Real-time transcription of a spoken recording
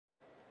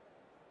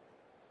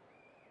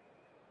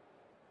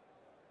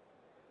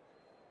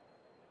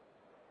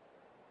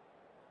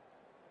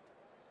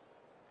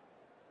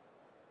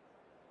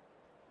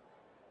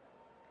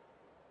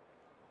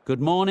Good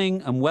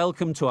morning and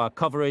welcome to our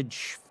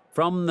coverage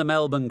from the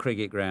Melbourne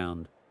Cricket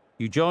Ground.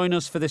 You join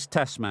us for this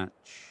test match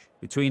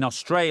between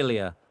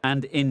Australia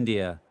and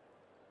India.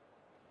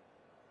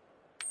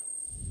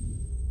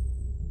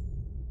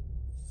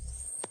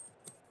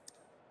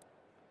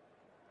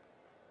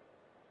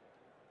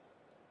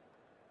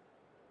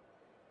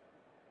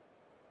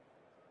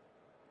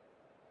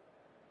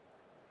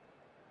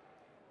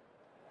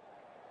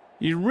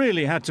 You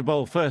really had to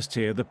bowl first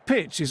here. The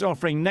pitch is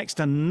offering next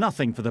to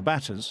nothing for the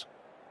batters.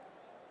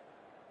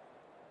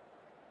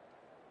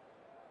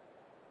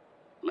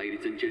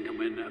 Ladies and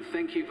gentlemen,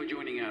 thank you for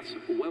joining us.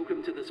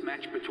 Welcome to this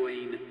match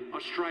between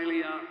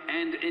Australia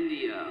and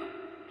India.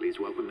 Please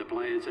welcome the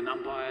players and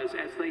umpires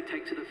as they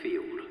take to the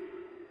field.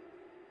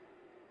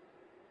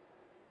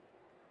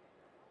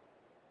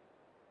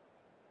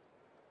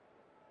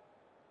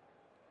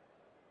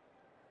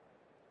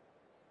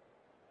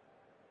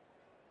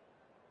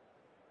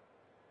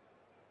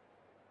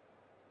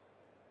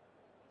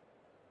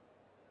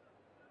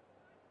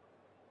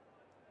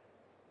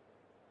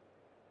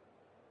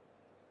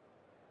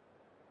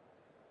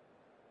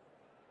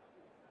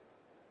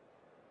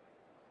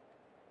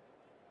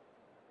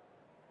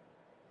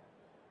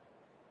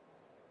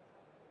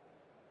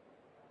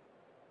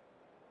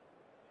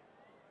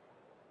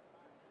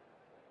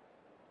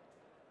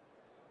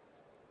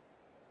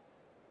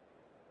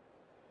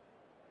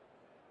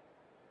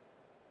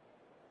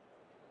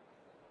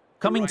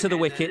 Coming to the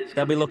wicket,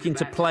 they'll be looking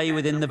to play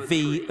within the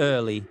V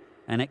early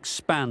and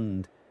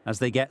expand as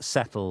they get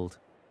settled.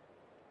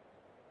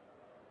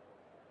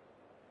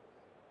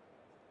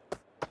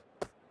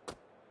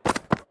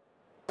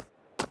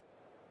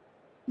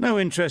 No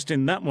interest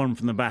in that one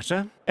from the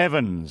batter.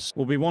 Evans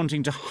will be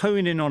wanting to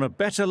hone in on a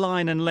better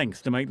line and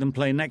length to make them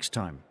play next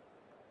time.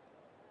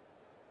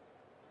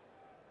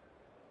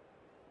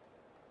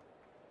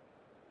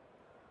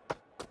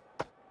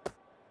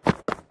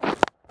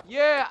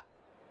 Yeah!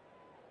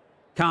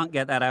 Can't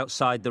get that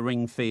outside the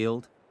ring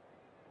field.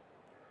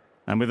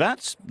 And with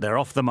that, they're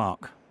off the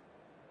mark.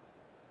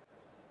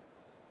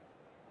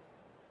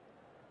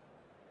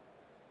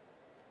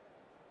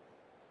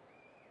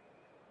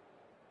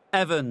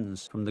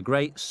 Evans from the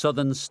great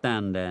southern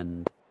stand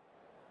end.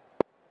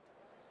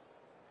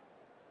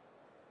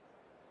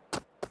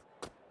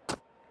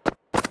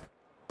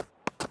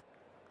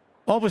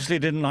 Obviously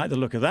didn't like the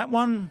look of that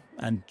one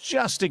and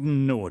just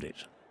ignored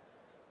it.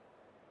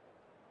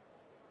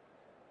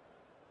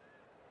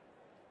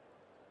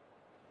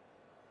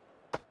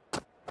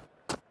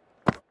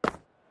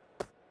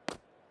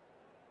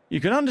 You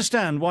can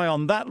understand why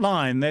on that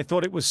line they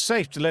thought it was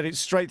safe to let it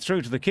straight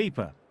through to the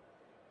keeper.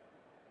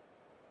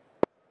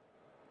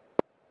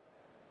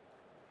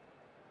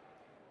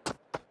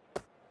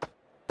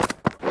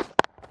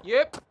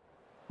 Yep.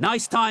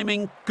 Nice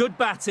timing, good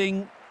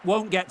batting,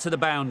 won't get to the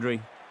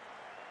boundary.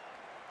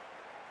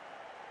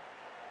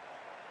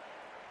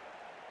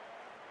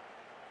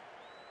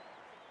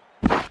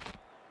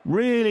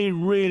 Really,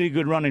 really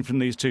good running from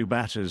these two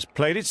batters.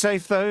 Played it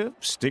safe though,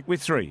 stick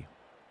with three.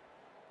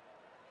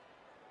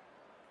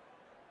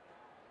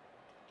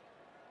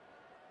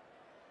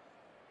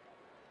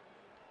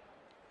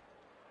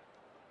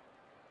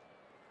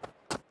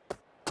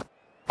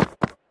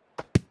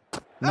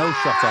 No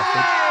shot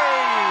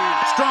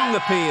offered. Strong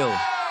appeal.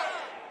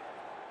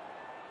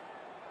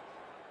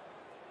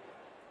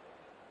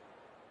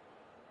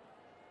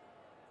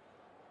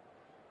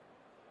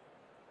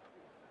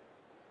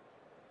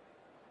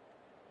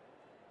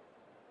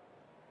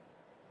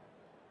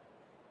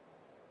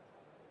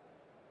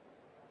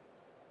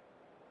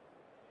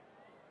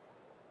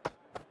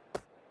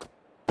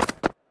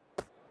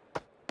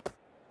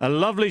 A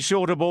lovely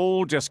shorter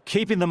ball, just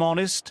keeping them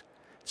honest.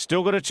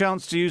 Still got a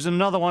chance to use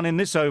another one in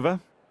this over.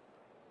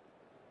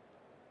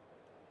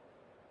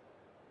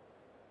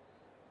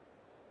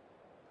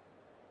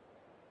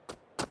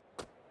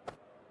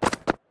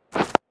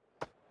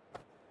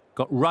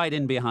 Got right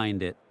in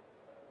behind it.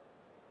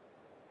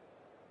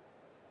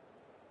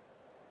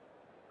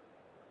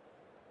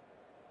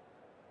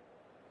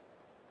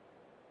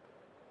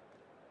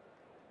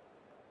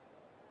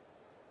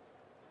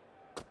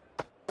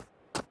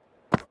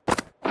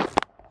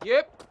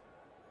 Yep.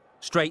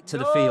 Straight to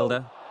the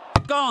fielder.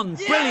 Gone!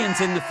 Yeah!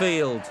 Brilliant in the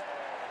field.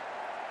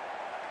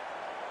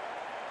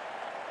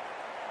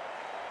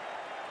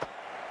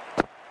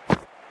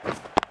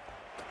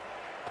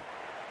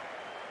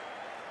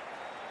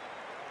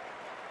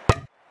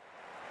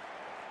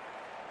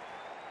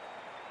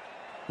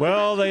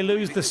 Well, they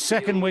lose the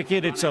second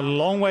wicket. It's a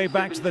long way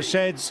back to the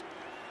sheds.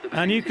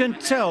 And you can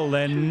tell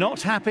they're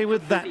not happy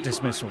with that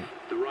dismissal.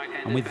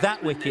 And with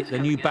that wicket, the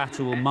new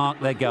batter will mark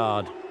their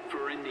guard.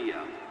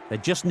 They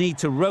just need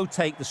to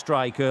rotate the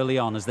strike early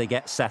on as they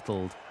get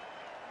settled.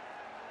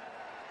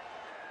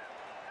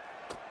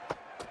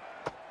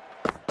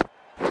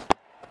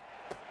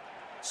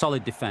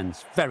 Solid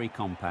defence, very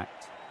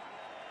compact.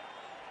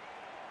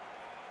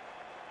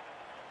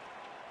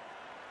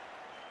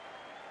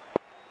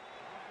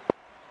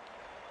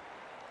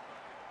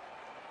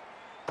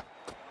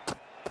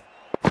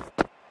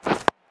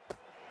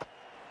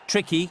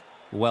 Tricky,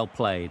 well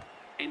played.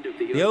 End of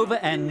The over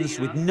ends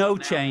India with no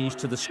now change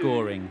to the 1-2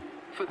 scoring.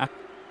 for-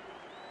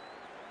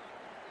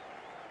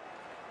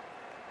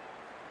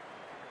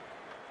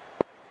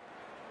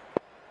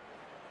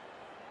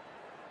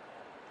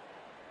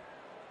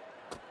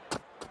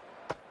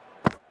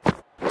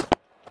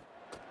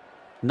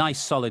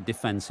 Nice solid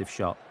defensive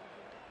shot.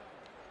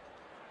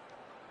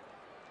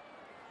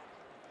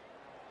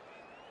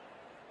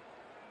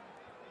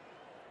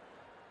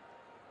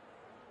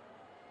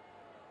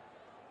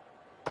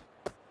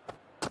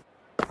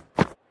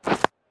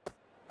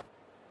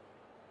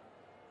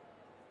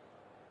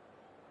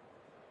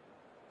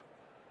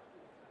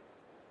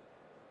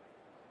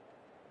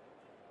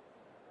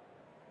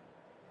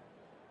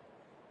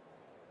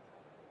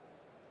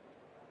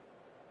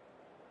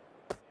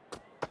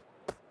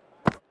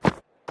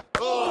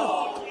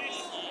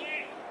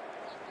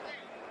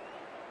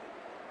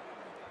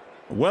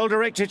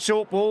 Well-directed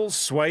short ball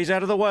sways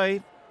out of the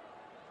way.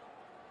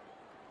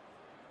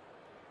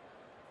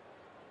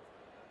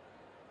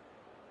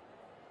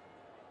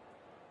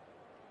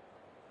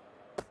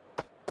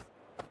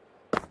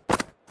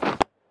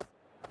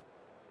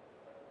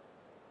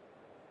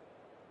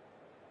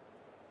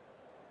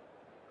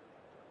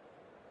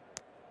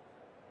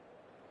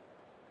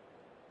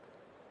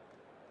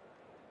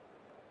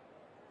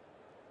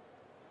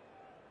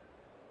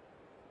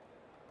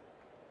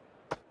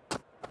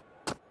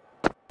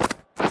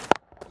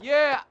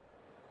 Yeah.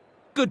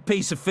 Good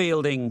piece of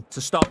fielding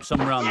to stop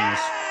some runs.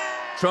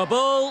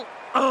 Trouble.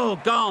 Oh,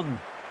 gone.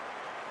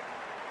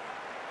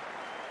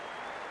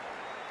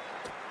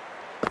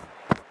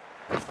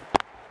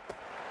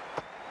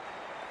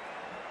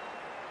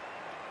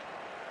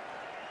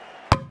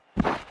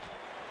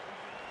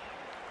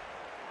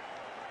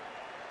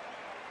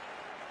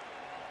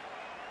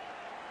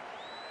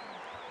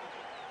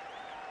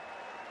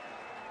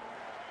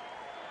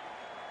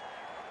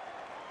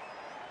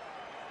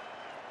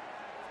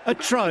 A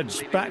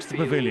trudge back to the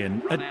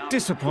pavilion. A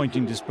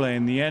disappointing display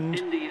in the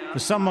end. For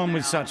someone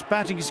with such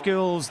batting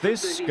skills,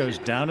 this goes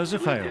down as a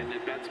fail.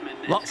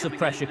 Lots of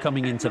pressure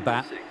coming into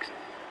bat.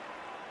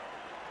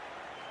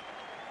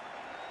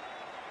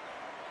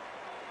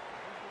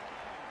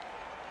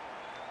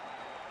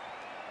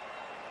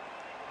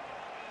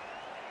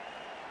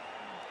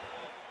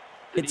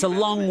 It's a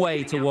long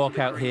way to walk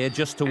out here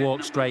just to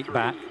walk straight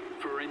back.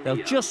 They'll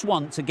just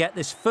want to get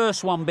this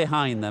first one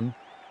behind them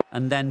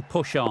and then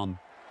push on.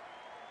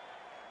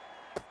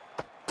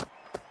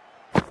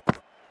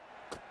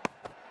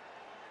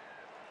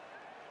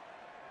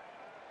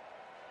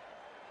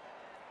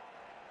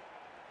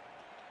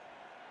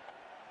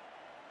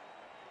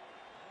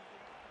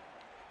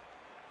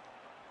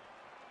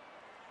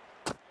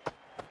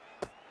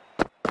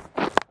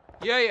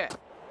 Yeah.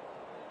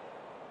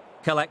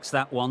 Collects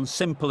that one,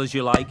 simple as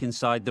you like,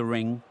 inside the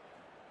ring.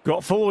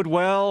 Got forward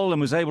well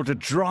and was able to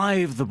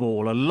drive the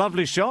ball. A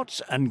lovely shot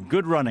and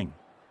good running.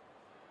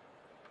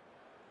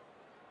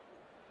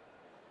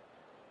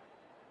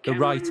 The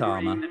right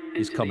armour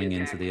is coming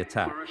into the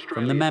attack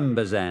from the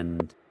members'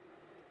 end.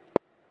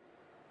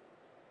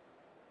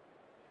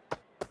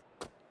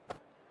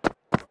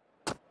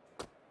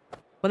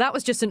 Well, that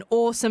was just an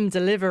awesome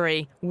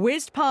delivery.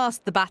 Whizzed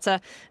past the batter,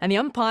 and the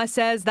umpire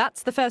says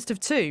that's the first of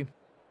two.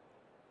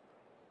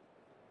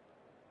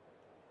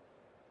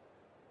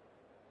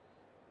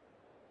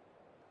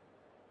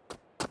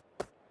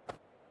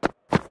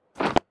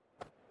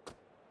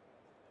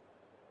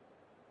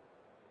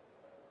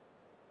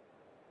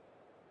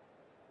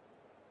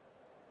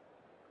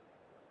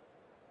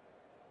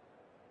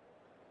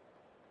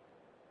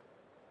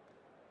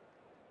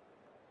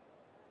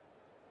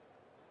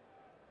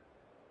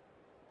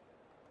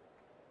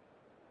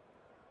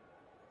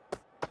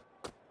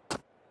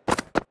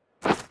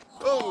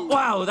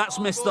 Wow, that's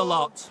missed the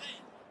lot.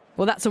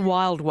 Well, that's a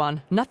wild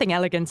one. Nothing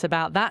elegant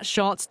about that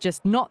shot,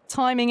 just not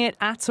timing it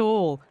at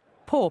all.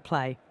 Poor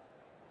play.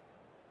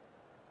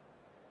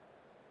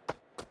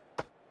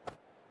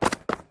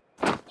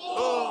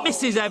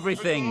 Misses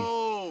everything.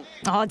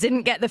 Oh,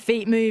 didn't get the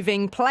feet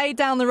moving, played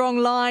down the wrong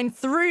line,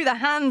 threw the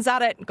hands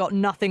at it, got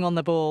nothing on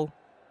the ball.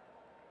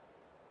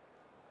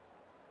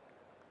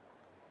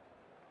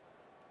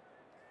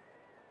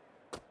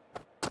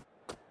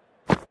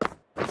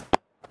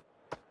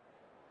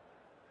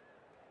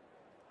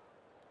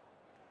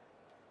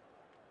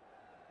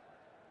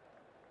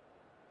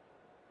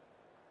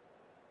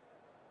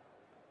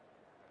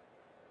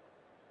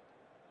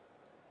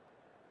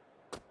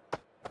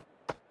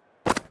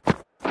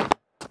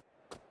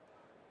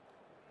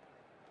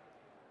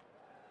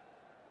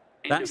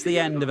 That's the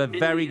end of a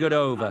very good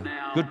over.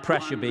 Good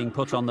pressure being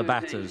put on the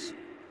batters.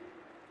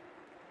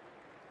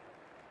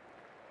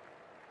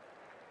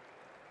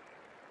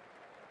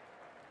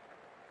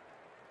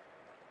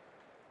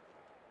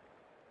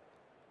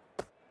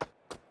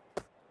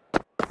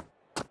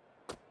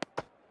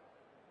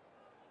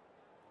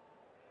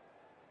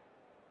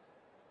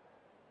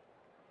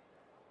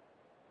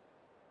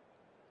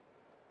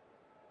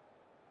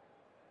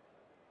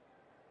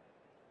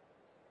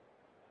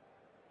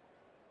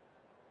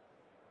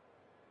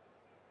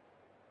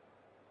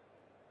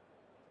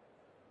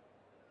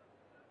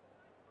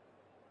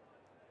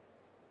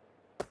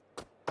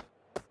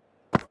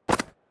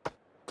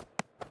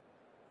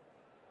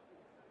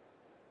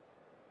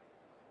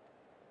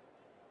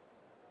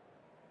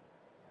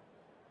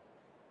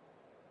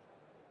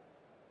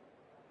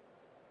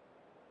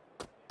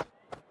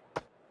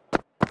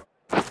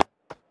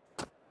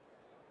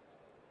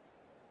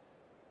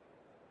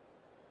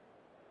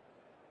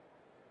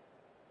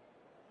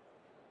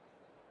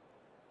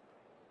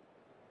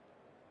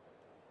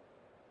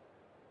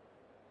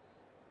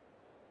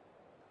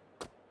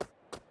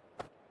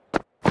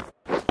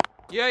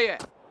 Yeah, yeah.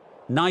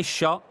 Nice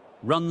shot.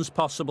 Runs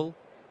possible.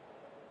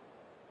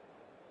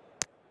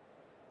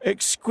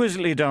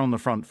 Exquisitely done on the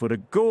front foot. A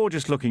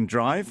gorgeous-looking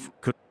drive.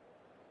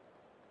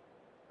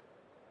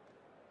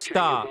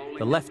 Start.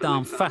 The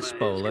left-arm fast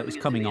bowler is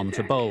coming on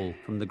to bowl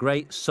from the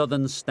great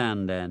southern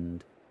stand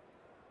end.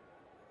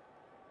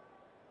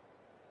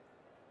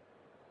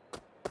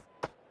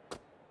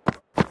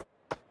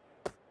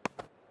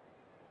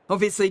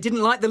 Obviously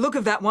didn't like the look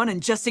of that one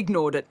and just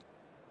ignored it.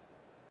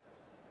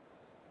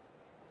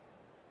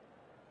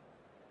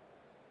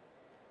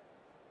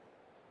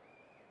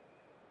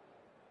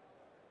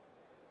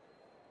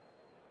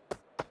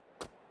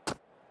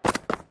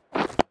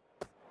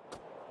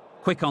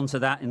 Quick onto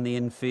that in the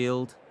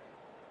infield.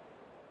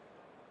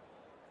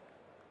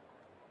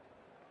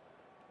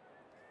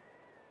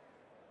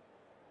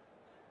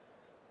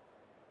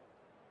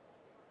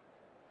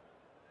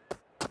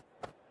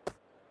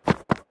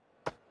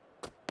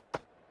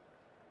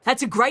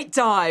 That's a great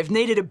dive.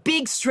 Needed a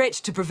big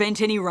stretch to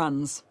prevent any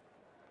runs.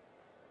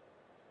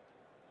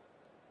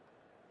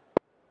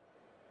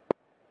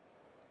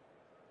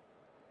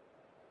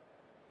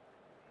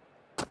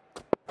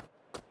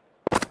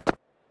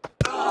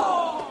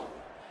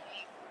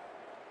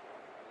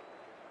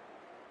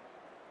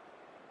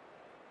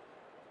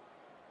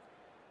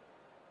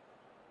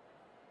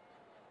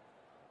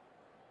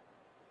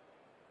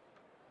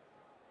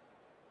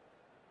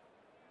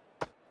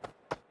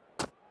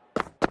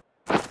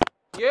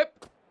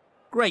 Yep.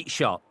 Great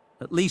shot.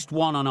 At least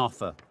one on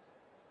offer.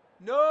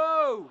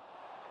 No.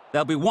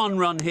 There'll be one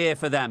run here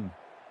for them.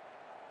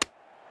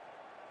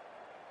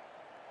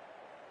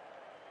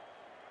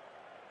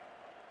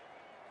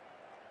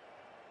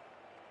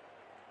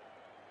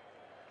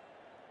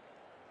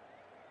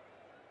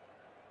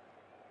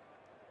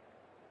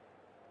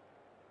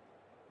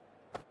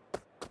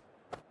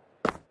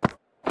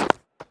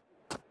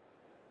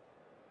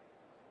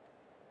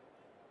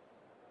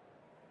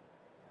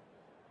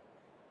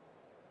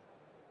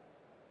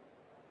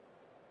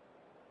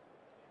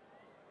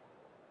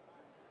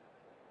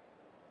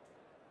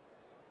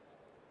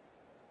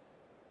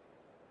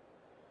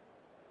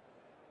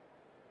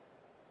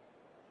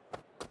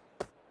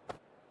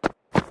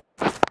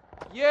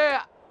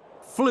 Yeah.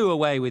 Flew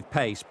away with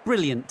pace.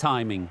 Brilliant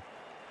timing.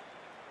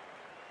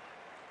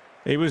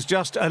 It was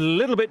just a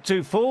little bit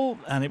too full,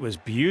 and it was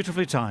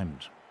beautifully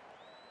timed.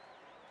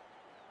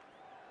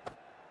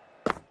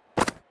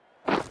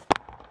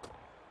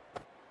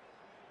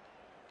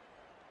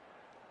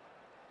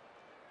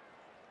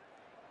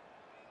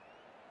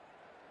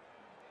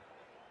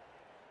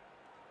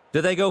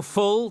 Do they go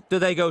full? Do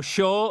they go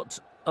short?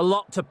 A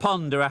lot to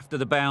ponder after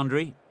the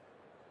boundary.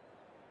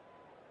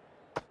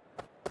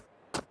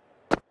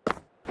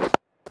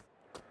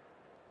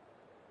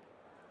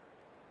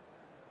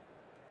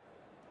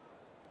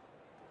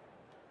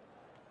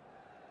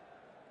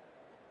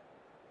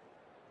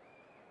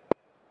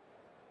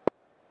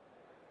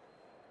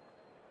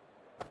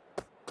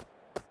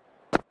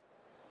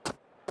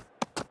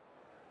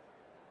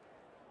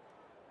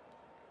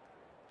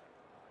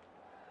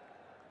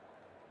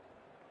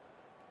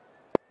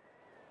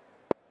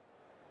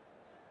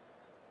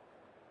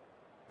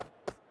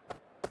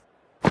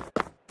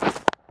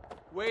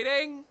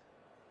 Waiting.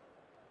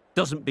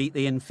 Doesn't beat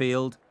the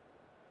infield.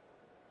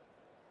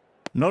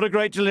 Not a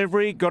great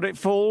delivery, got it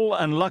full,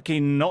 and lucky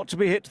not to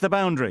be hit to the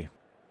boundary.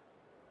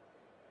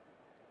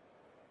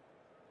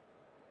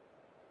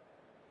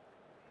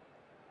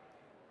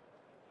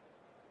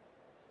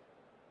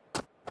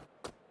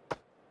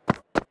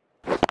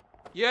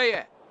 Yeah,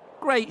 yeah.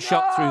 Great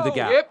shot through the No!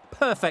 gap. Yep.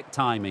 Perfect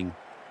timing.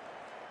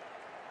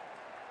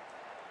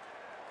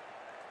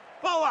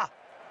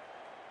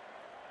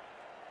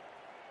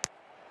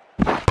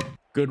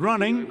 Good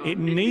running. It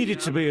needed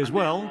to be as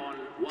well.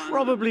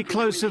 Probably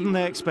closer than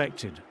they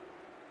expected.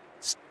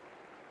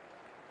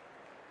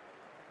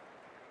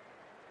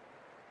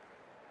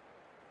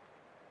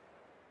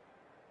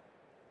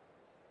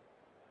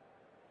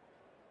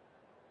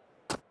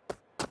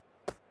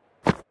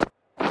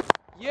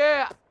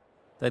 Yeah.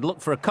 They'd look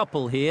for a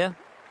couple here.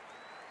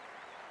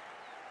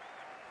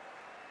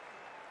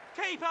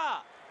 Keeper.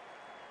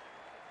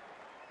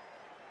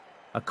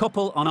 A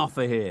couple on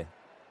offer here.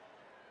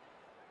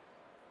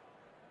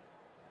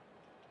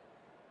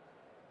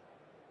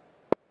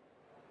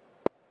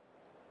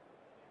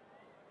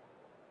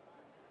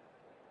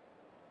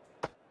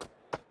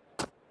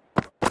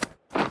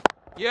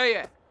 Yeah,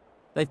 yeah.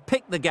 They've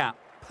picked the gap.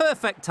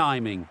 Perfect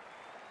timing.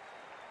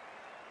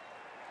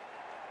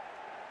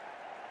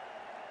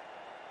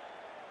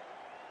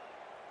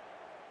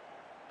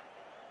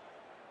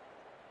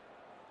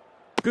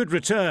 Good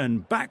return,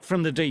 back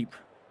from the deep.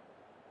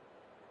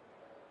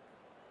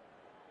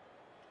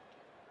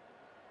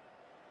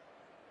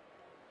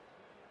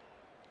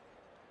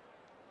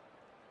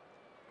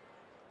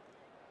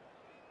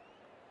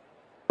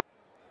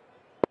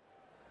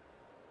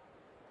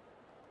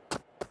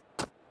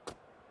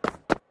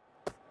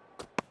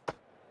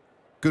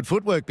 Good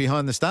footwork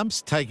behind the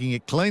stumps, taking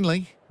it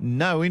cleanly.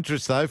 No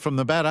interest, though, from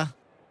the batter.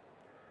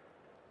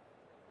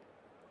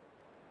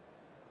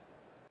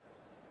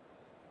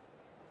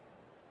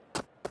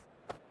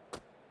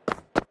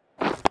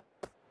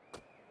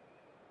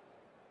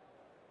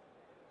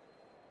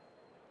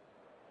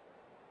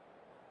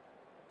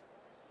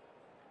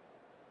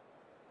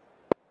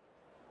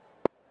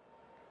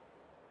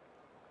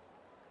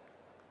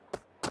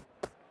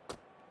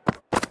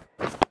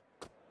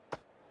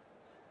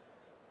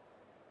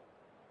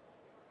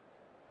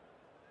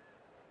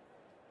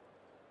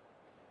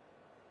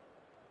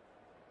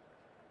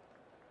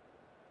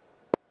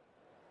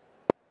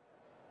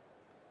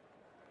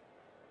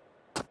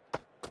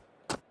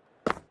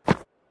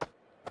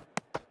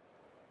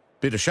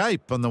 Bit of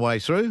shape on the way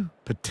through.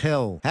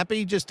 Patel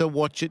happy just to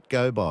watch it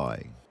go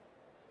by.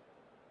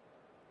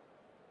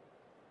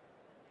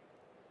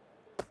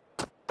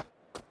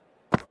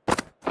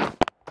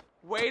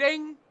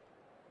 Waiting.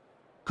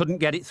 Couldn't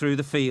get it through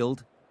the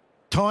field.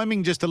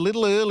 Timing just a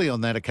little early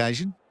on that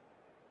occasion.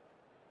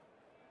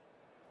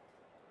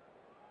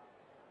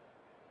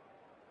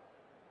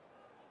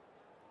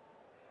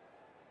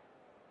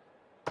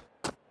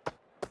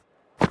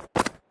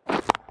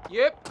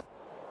 Yep.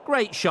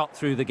 Great shot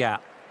through the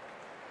gap.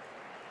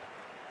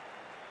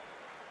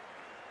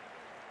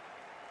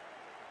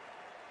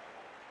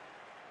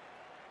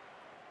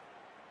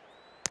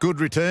 Good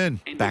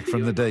return. Back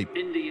from the deep.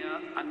 India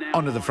are now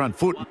Onto the front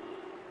foot.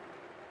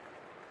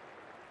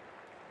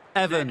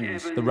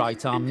 Evans, the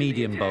right-arm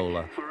medium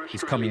bowler,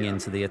 is coming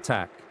into the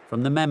attack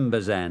from the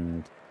members'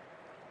 end.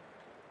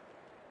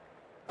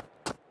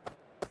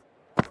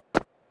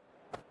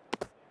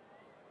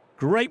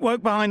 Great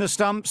work behind the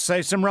stumps.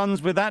 Save some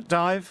runs with that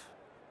dive.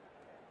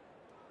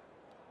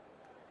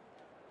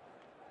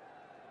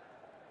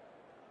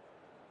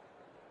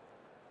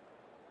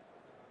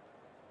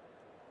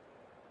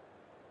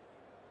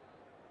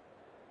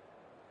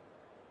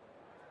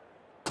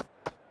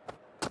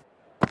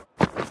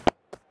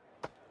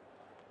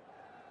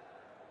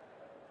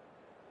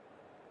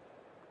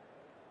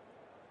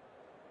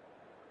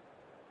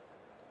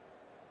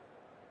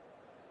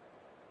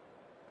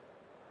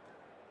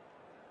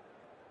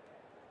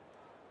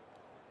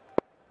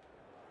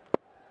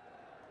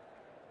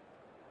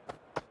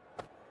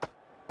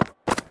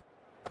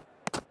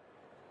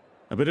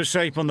 A bit of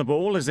shape on the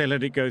ball as they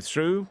let it go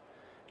through.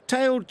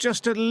 Tailed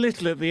just a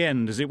little at the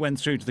end as it went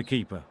through to the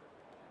keeper.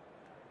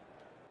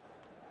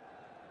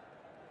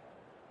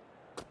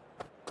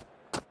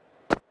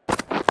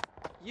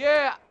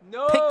 Yeah.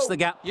 No. Picks the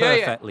gap Yeah,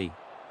 yeah. perfectly.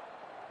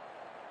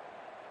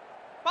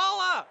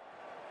 Bowler.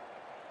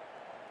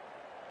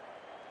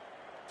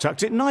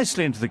 Tucked it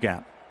nicely into the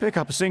gap. Pick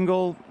up a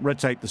single,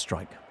 rotate the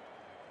strike.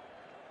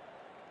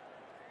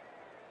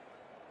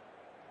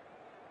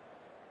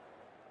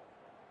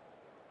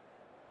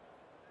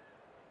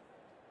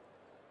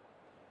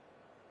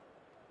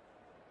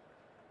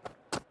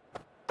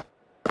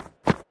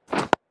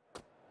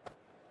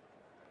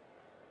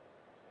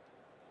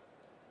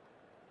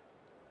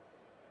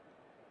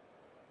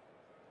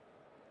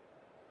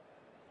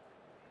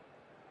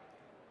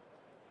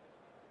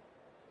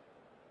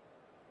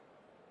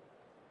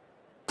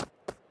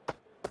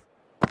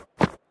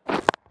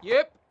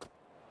 Yep.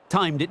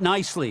 Timed it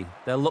nicely.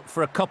 They'll look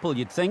for a couple,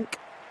 you'd think.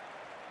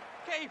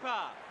 Keeper.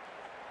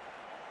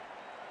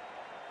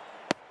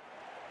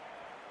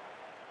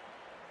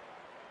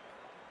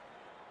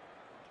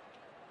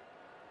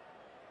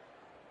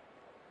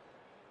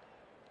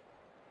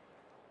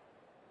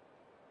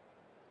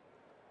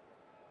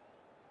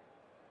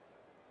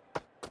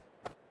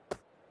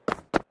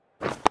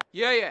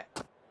 Yeah, yeah.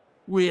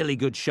 Really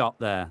good shot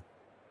there.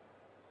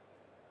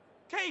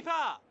 Keeper.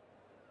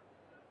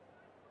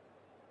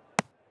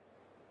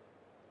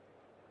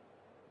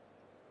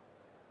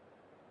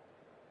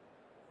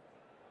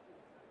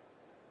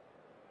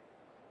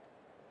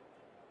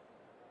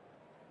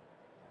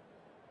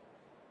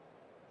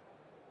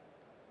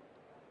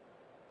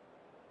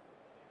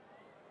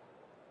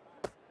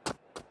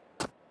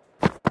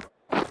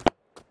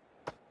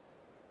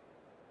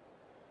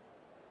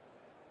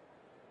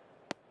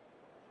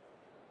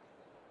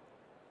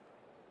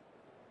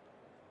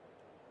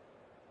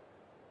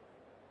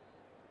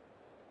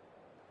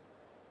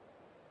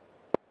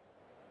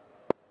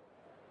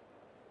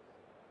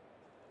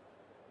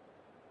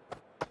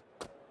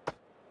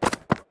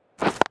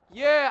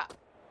 Yeah.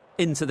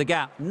 Into the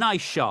gap.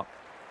 Nice shot.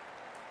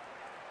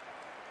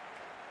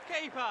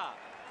 Keeper.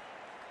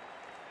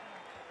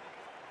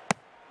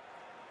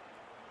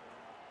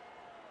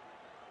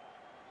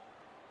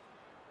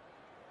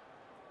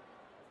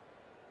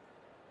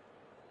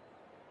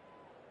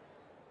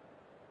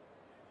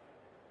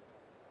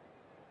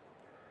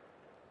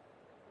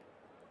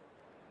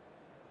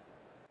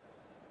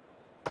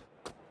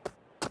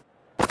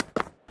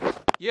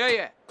 Yeah,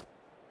 yeah.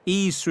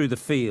 Ease through the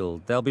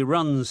field. There'll be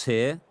runs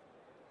here.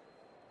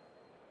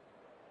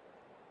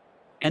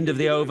 End of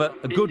the over.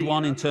 A good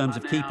one in terms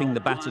of keeping the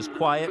batters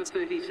quiet.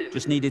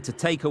 Just needed to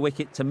take a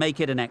wicket to make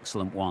it an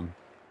excellent one.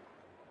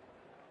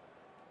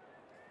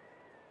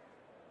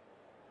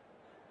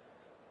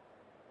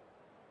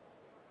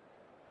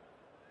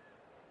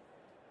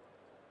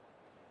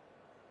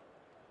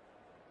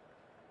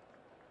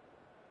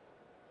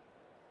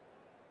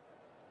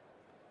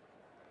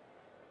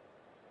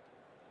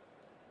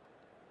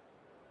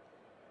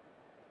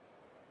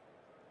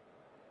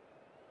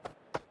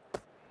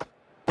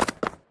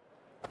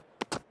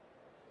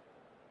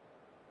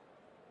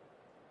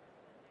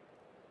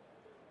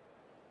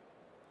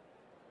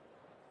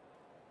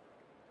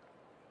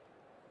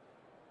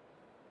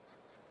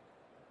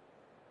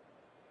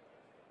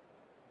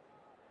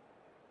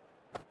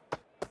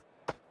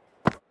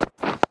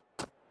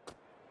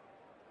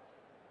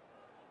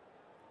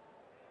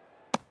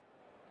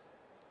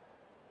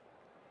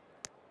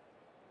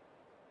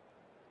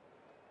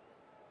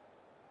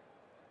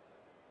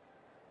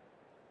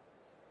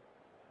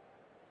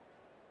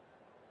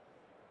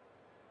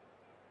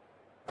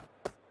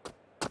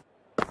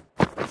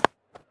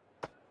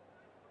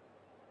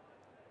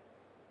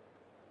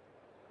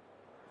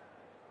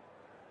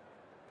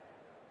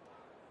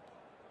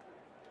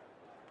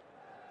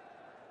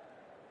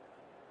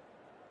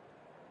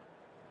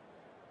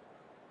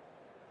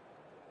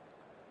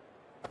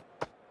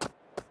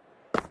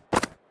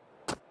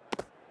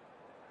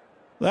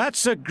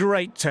 That's a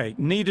great take.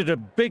 Needed a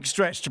big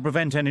stretch to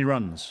prevent any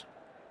runs.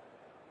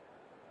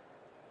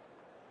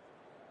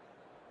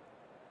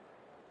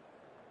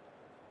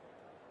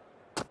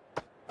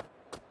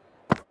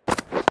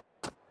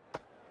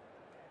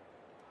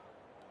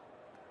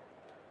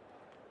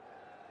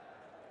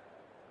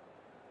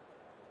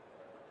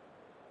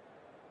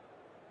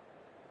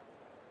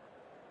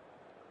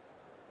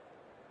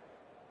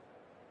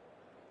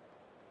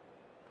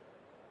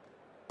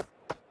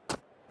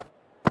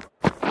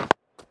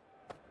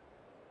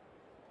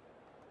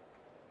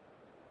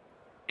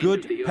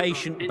 Good,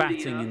 patient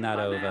batting in that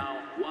over.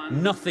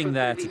 Nothing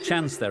there to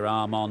chance their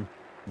arm on.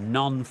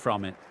 None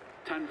from it.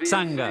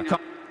 Sanga.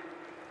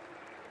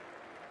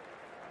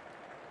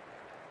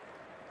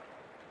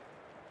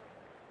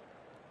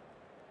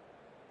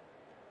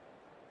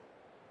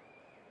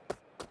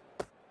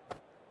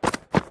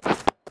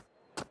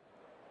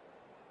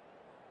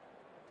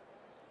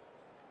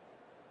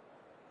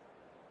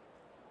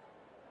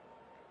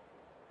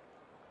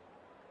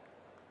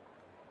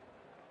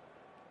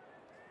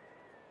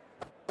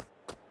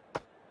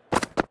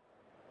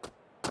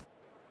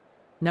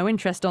 No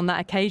interest on that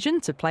occasion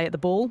to play at the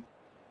ball.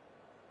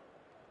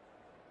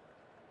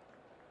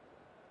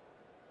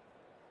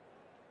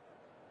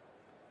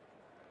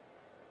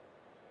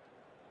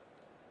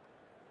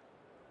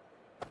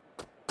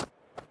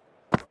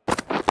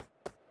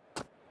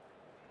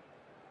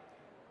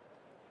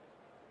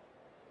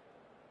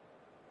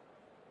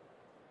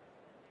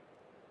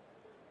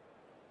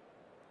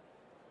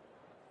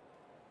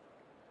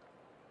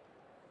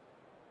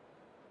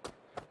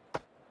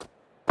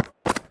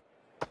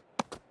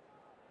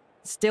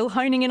 Still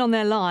honing in on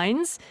their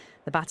lines.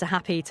 The batter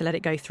happy to let it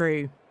go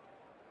through.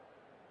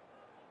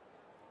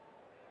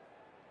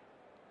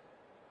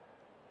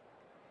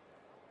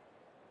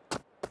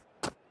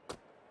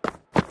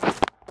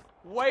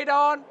 Wait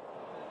on.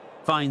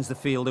 Finds the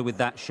fielder with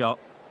that shot.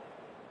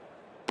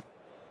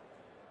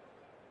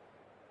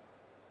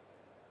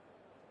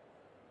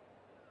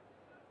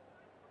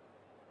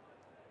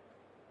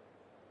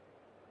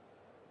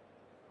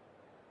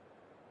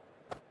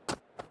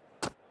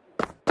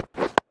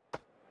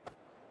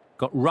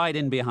 Got right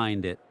in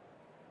behind it.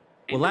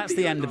 Well, that's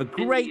the end of a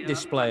great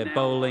display of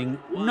bowling.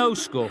 No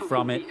score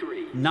from it.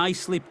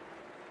 Nicely.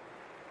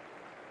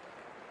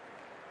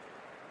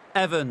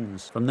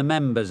 Evans from the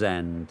members'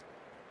 end.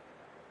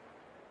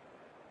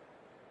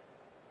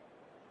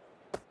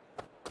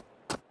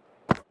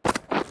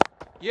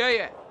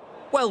 Yeah.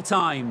 Well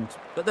timed,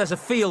 but there's a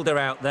fielder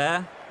out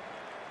there.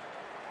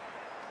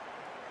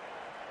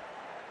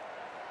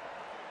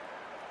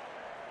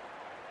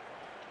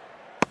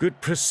 Good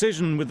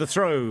precision with the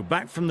throw,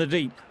 back from the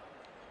deep.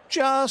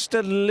 Just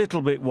a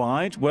little bit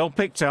wide, well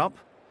picked up.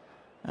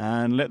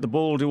 And let the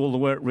ball do all the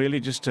work really,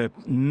 just to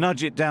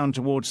nudge it down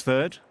towards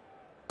third.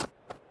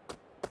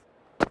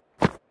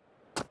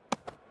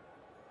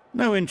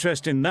 No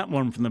interest in that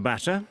one from the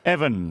batter.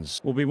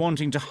 Evans will be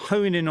wanting to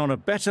hone in on a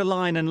better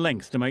line and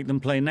length to make them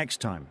play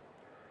next time.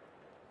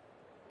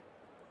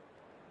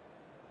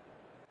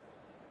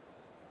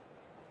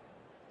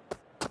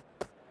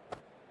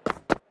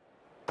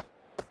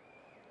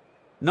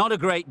 Not a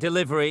great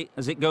delivery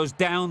as it goes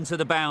down to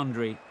the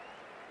boundary.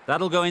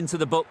 That'll go into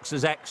the books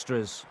as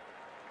extras.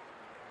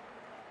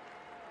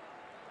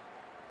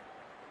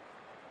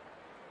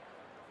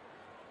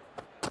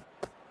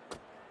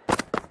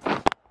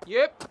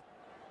 Yep.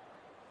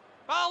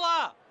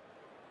 Bowler.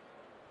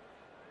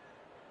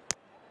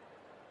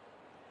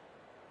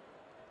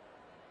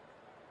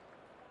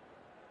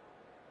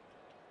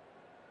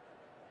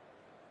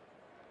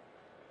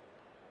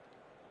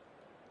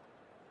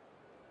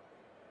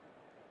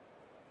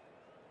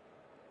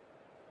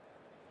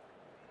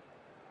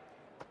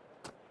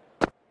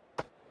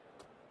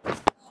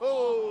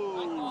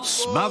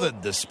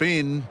 Smothered the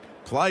spin,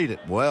 played it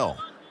well.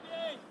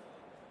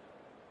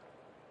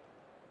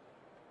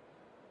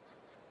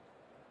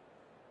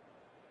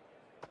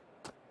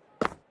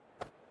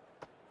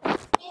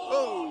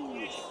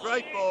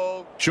 Great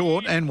ball.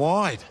 Short and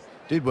wide.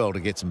 Did well to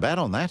get some bat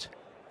on that.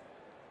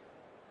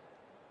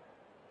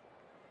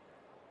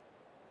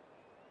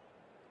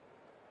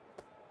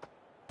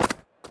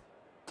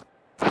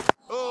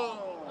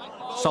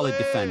 Solid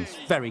defence,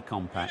 very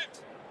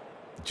compact.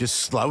 Just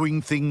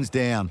slowing things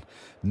down.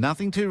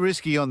 Nothing too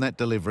risky on that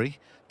delivery.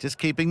 Just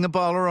keeping the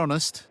bowler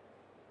honest.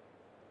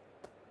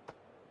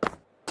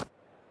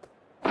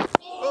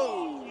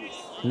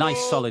 Nice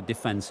solid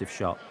defensive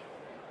shot.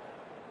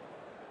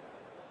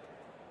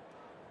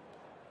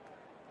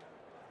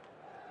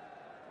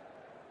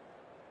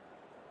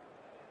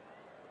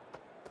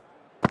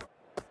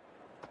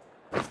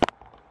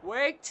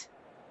 Wait.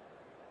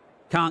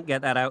 Can't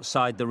get that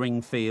outside the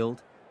ring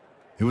field.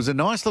 It was a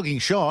nice looking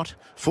shot,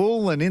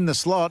 full and in the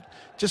slot,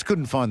 just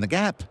couldn't find the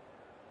gap.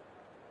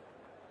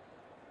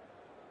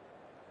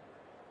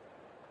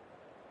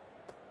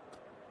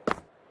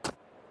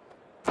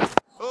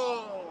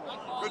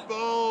 Good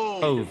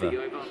ball.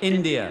 Over.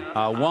 India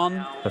are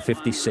 1 for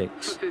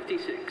 56.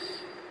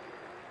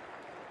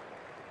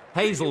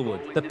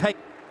 Hazelwood, the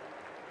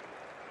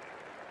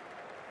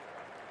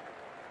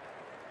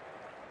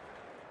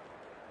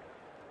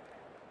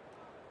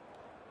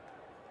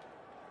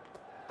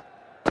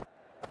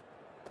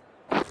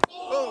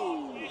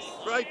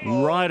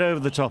Right over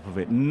the top of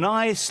it.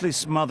 Nicely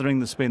smothering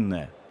the spin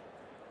there.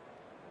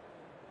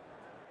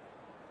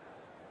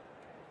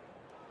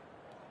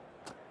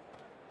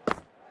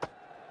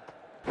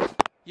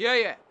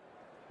 Yeah.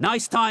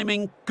 Nice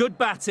timing, good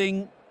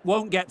batting,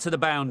 won't get to the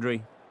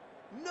boundary.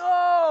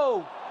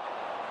 No!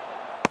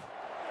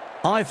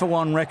 I, for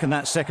one, reckon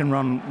that second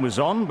run was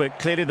on, but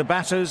clearly the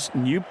batters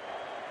knew.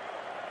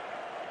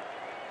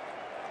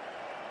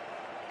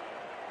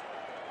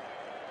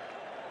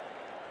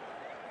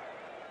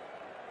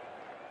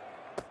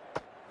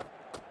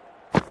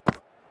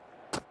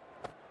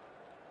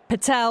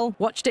 Patel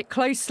watched it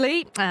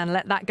closely and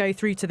let that go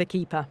through to the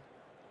keeper.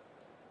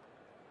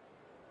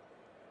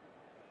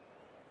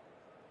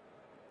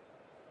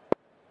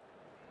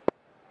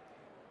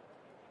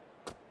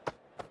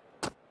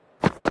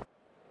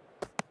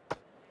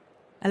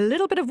 A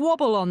little bit of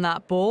wobble on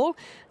that ball,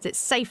 as it's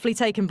safely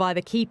taken by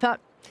the keeper.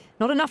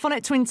 Not enough on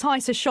it to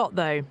entice a shot,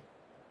 though.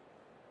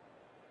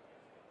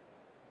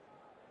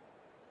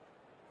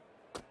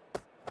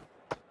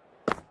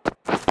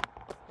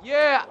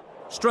 Yeah!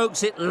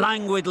 Strokes it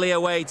languidly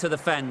away to the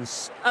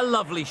fence. A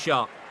lovely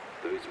shot.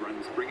 Those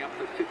runs bring up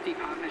the 50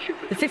 partnership.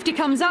 The 50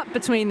 comes up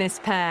between this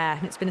pair.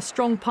 It's been a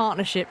strong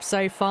partnership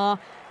so far.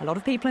 A lot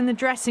of people in the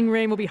dressing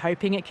room will be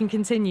hoping it can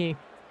continue.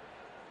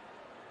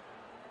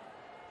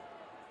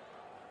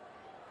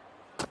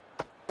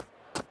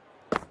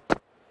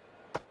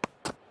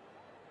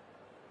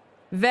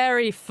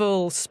 Very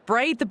full.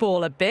 Sprayed the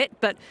ball a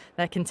bit, but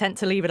they're content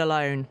to leave it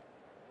alone.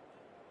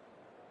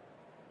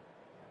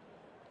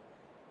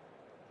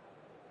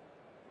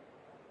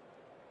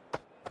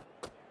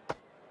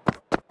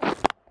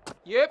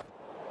 Yep.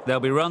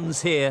 There'll be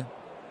runs here.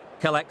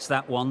 Collects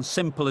that one,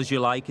 simple as you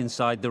like,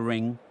 inside the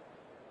ring.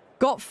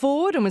 Got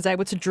forward and was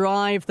able to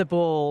drive the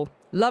ball.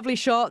 Lovely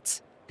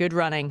shot, good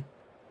running.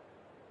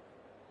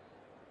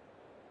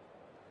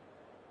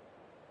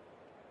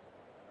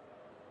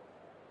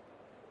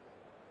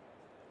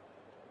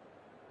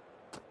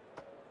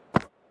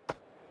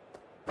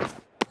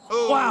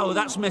 Wow,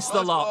 that's missed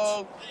the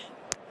lot.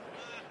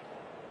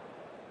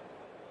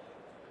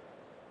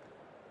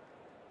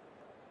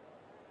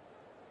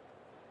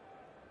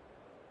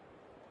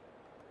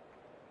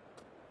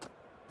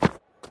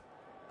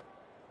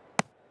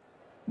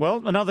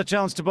 Well, another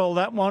chance to bowl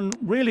that one.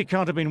 Really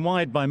can't have been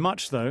wide by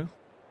much, though.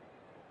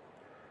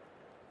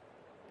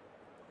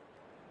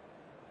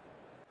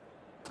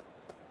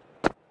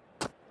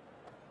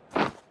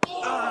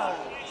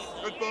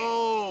 Good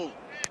ball.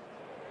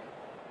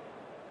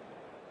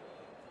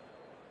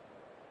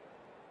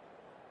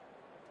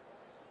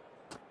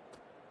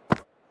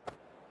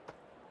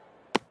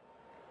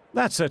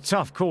 That's a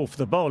tough call for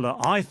the bowler.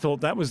 I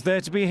thought that was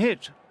there to be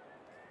hit.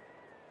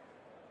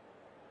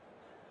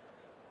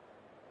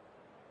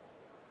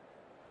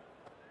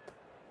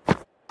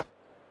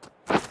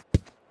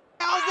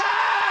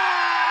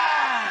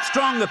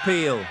 Strong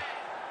appeal.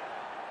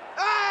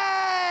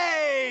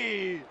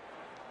 Hey!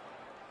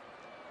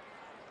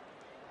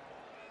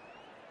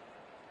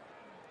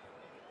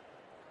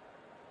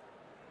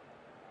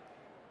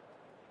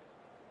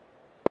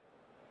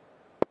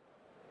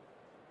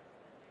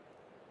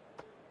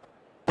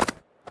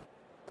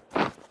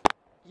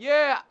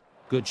 Yeah!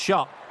 Good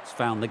shot. It's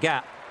found the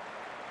gap.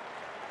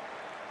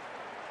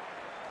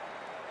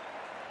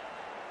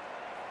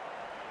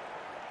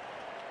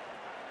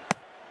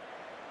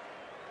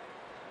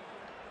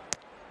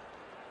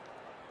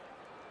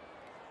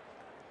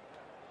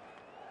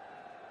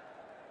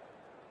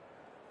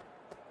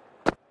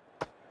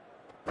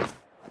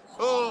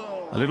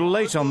 A little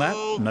late on that.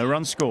 No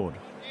run scored.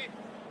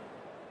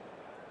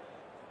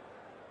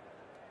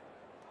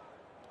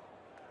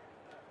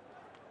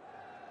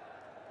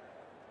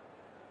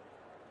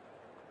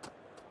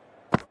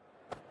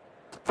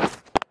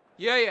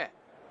 Yeah.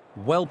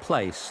 Well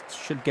placed.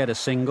 Should get a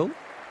single.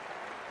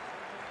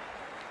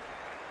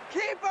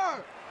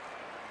 Keeper!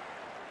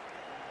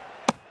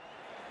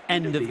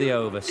 End of the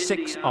over.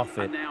 6 off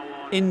it.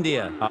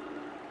 India up.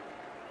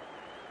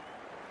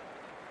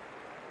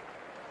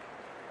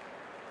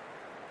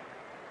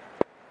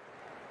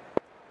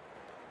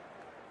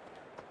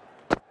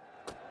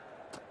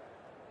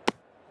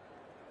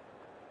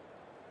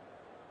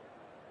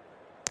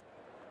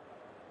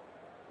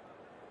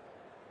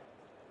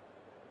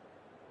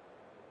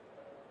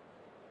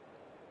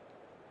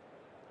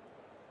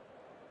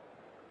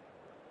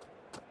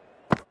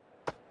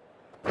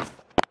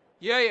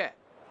 Yeah.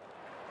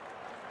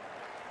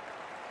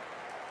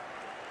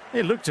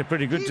 It looked a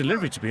pretty good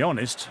delivery, to be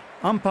honest.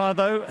 Umpire,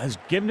 though, has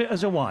given it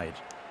as a wide.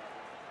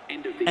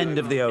 End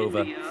of the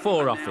over.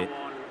 4 off it.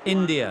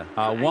 India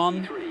are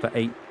 1 for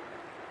 8.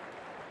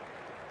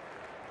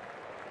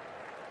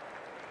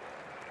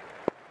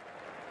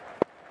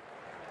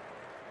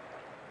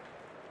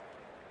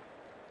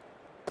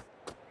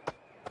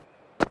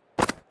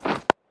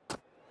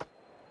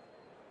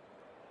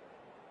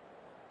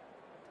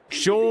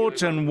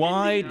 Short and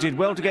wide. Did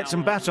well to get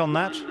some bat on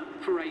that.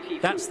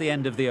 That's the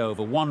end of the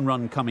over. 1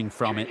 run coming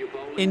from it.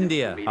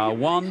 India are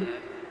 1.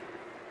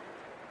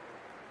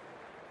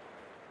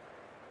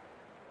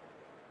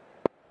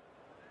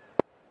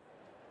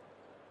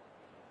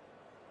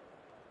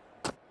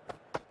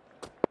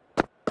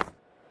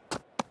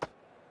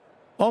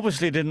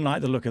 Obviously didn't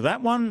like the look of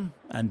that one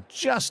and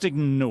just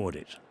ignored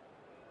it.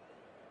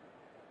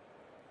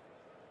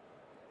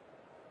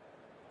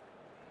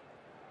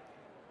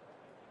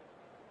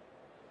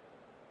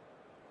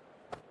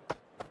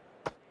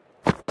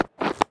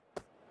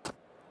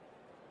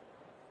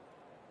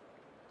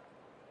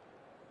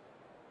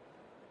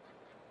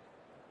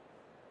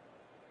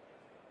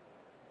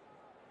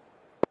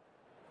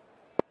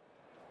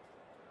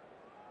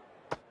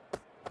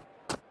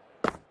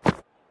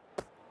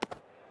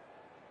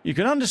 You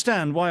can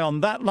understand why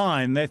on that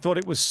line they thought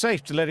it was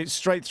safe to let it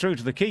straight through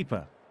to the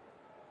keeper.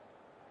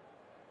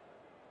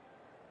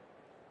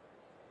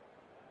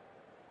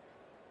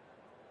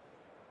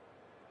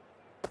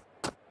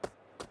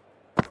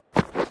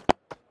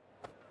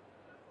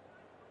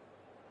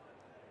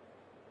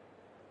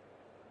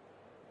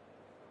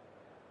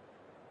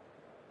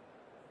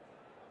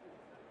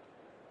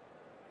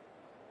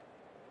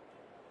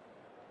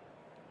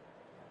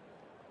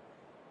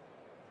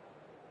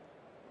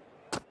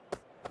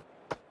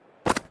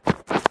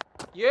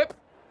 Yep.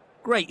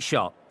 Great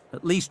shot.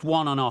 At least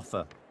one on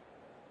offer.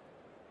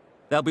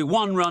 There'll be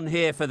one run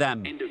here for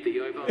them. End of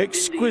the over.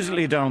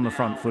 Exquisitely done on the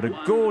front foot. A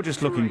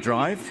gorgeous looking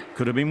drive.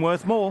 Could have been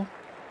worth more.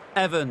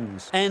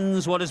 Evans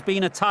ends what has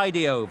been a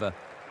tidy over.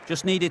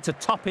 Just needed to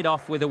top it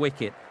off with a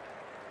wicket.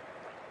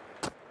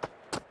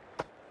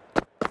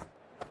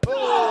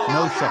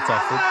 No shot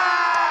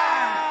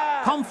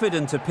offered.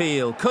 Confident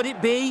appeal. Could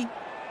it be?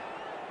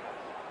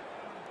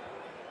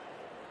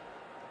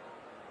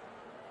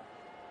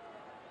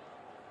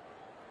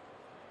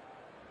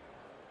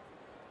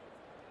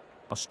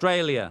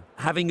 Australia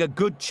having a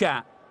good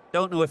chat.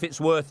 Don't know if it's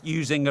worth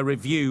using a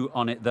review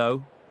on it,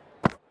 though.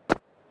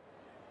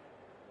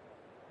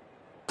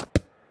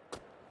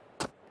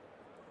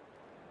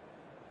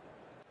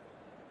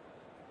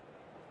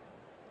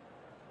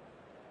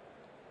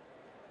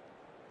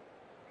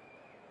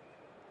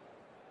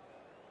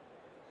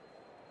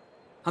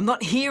 I'm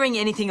not hearing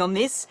anything on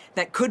this.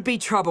 That could be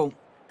trouble.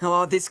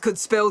 Oh, this could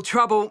spell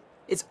trouble.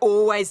 It's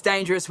always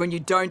dangerous when you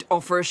don't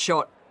offer a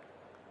shot.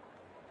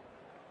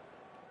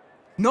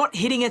 Not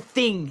hitting a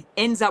thing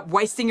ends up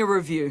wasting a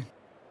review.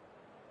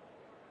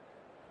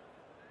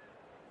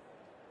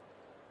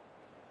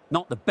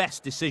 Not the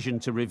best decision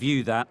to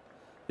review that.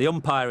 The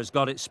umpire has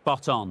got it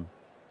spot on.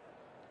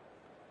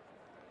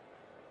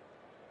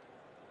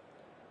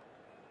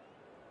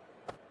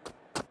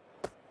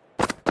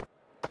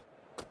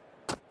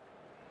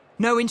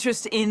 No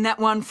interest in that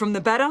one from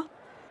the batter.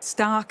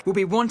 Stark will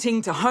be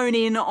wanting to hone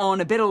in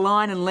on a better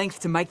line and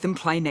length to make them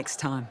play next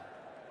time.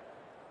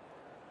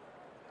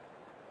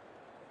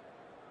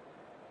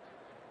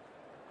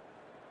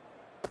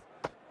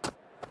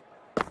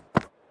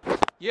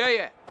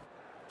 Yeah.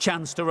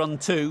 Chance to run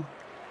two.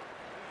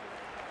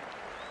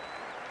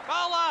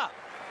 Bowler!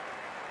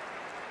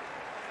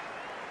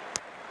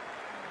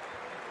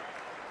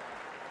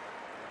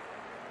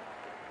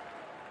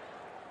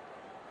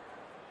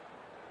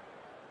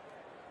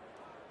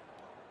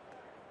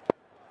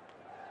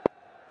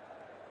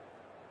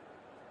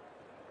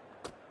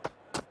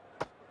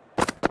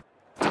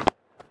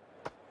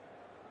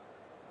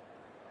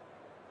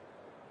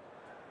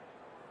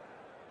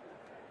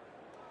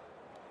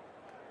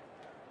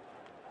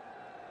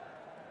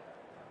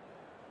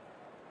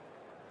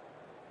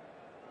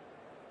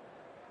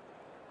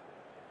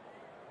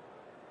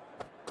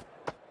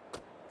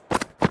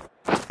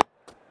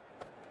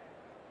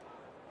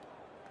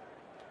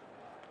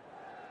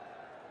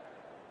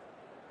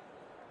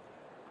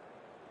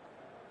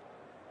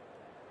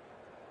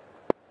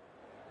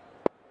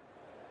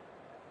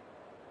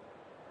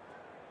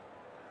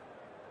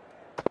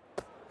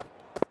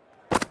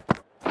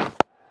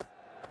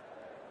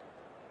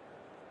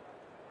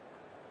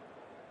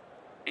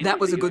 That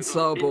was a good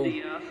slow ball.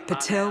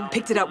 Patel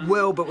picked it up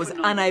well but was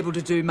unable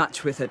to do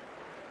much with it.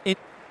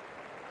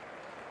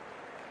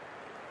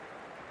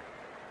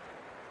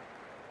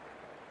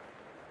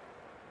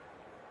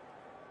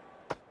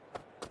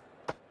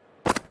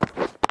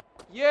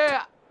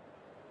 Yeah!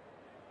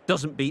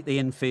 Doesn't beat the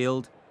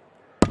infield.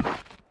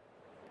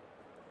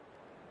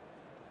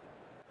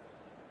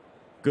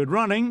 Good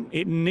running.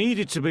 It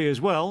needed to be as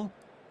well.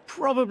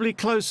 Probably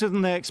closer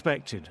than they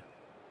expected.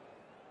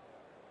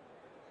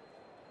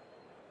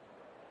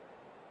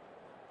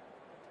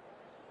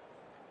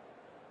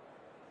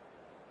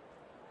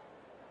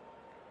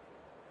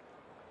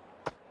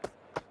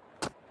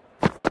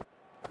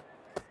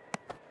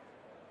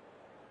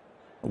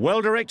 A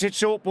well-directed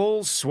short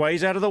ball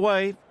sways out of the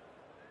way.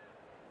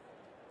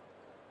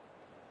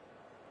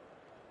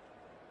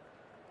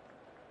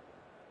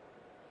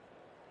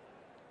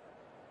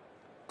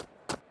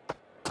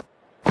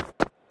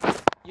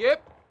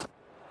 Yep.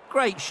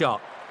 Great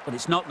shot, but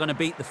it's not going to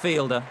beat the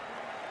fielder.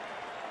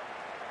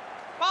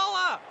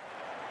 Bowler!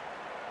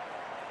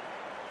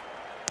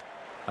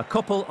 A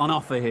couple on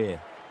offer here.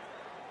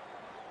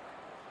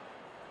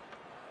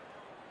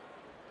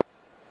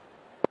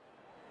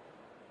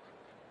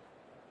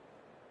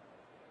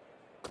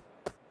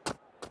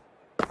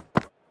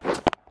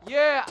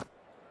 Yeah!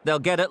 They'll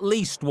get at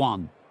least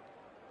one.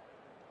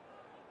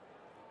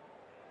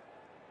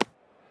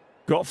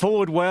 Got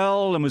forward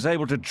well and was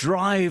able to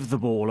drive the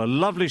ball. A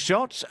lovely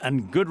shot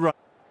and good run.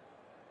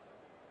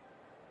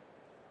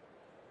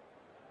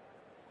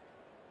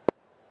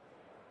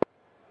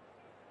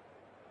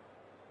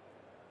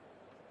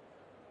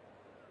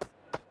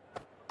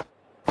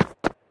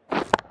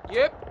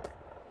 Yep.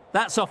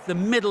 That's off the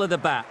middle of the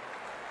bat.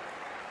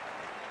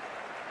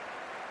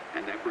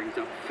 And that brings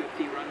up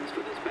 50 runs for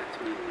this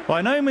batsman.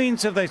 By no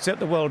means have they set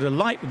the world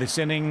alight with this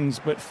innings,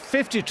 but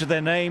 50 to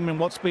their name in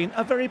what's been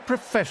a very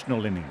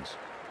professional innings.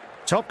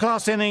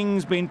 Top-class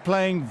innings, been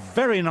playing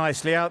very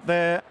nicely out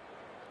there.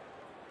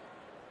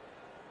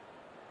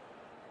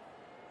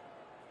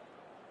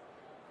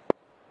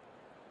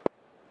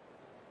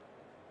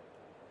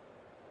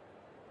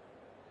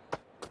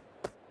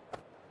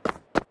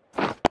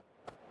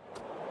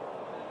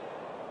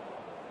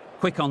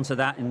 Quick onto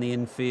that in the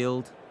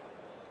infield.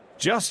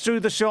 Just threw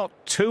the shot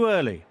too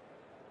early.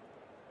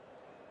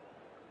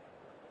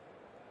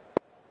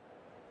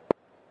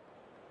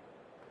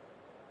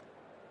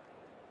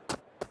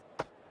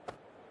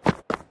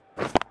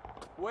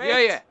 Yeah,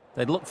 yeah.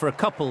 They'd look for a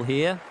couple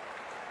here.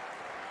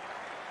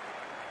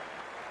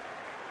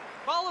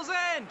 Bowler's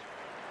end.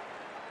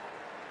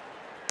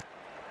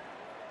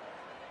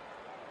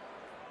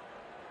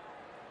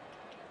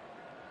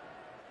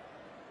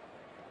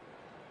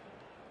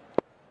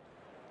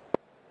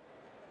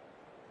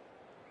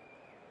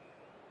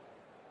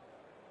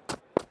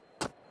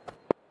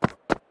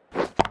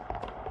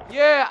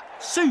 Yeah.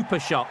 Super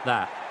shot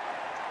that.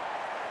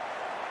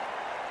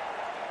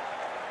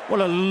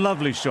 Well, a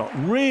lovely shot.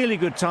 Really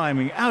good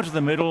timing. Out of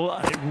the middle,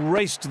 and it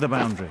raced to the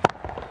boundary.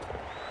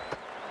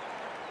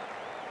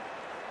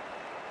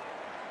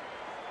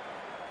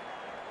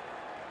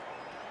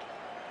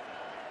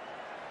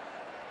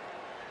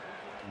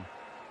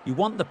 You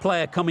want the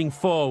player coming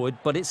forward,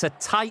 but it's a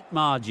tight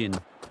margin.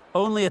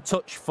 Only a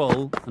touch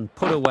full and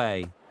put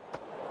away.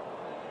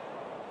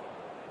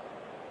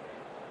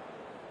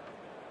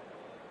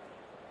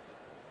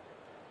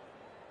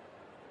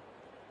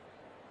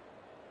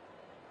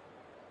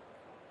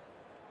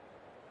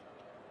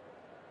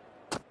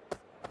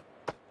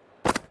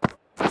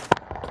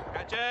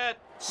 Catch it.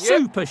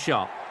 Super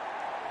shot.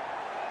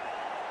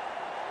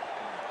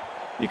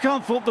 You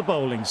can't fault the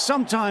bowling.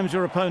 Sometimes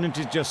your opponent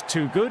is just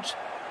too good.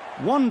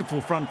 Wonderful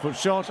front foot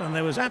shot, and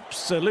there was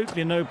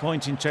absolutely no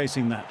point in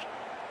chasing that.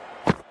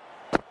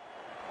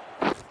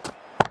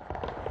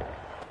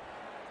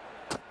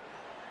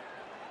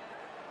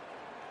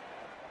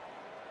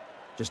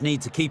 Just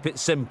need to keep it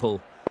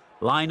simple.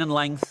 Line and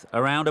length,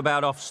 around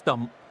about off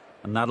stump,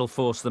 and that'll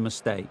force the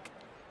mistake.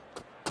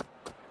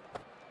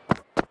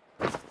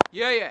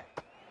 Yeah, yeah.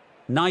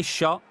 Nice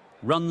shot,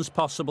 runs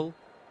possible.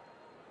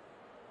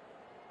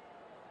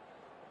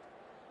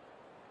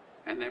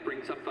 And that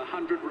brings up the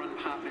 100-run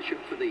partnership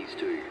for these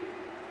two.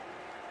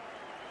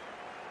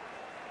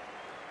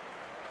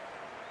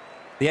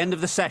 The end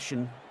of the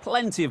session.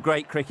 Plenty of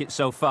great cricket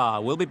so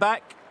far. We'll be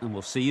back and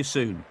we'll see you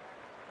soon.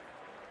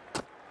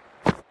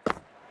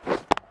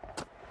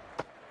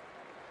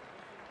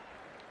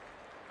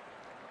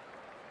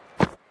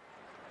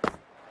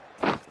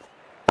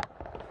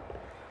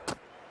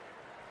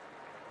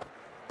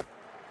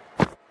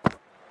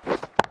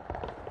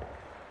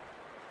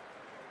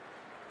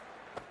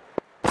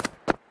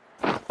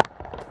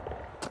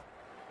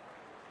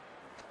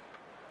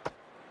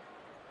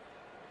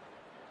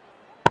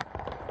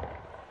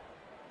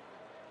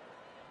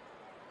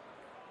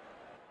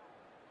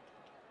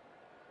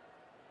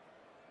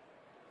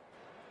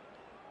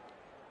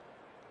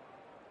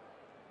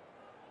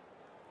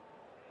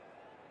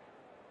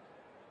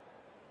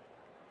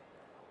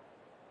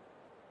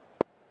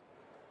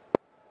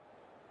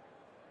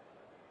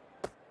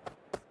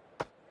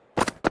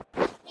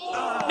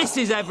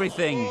 Misses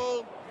everything.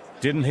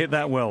 Didn't hit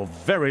that well.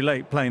 Very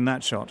late playing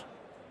that shot.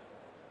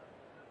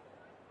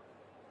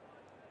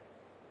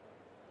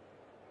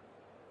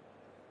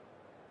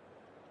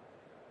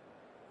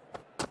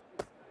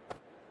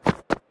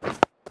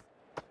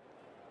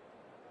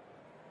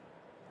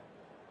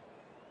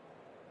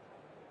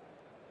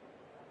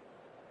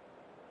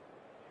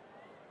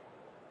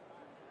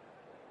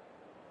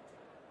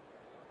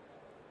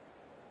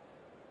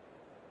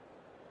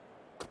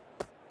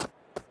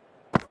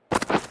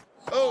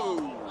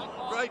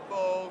 Oh, great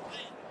ball.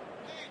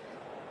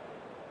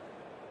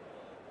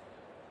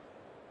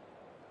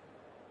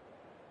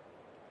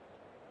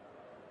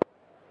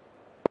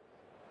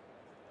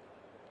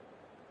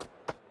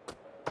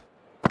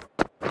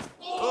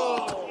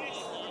 Oh,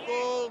 good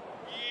ball.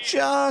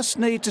 Just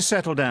need to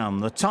settle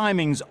down. The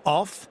timing's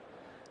off.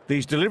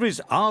 These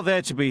deliveries are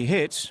there to be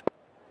hit.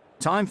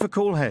 Time for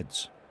cool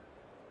heads.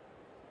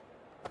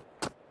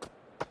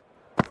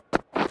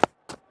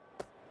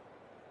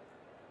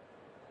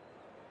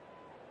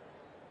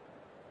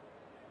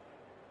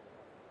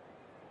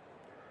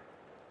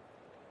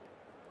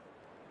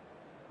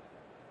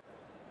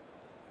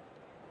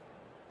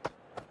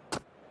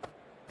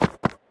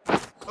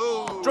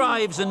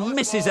 Drives and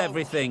misses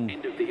everything.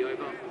 End of the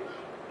over.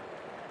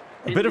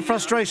 A bit of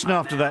frustration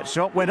after that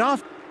shot. Went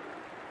off.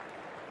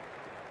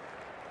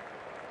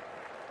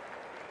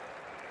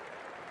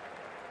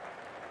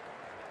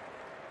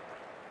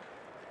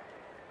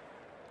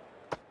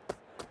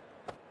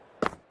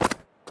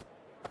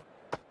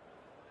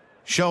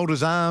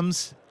 Shoulders,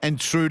 arms, and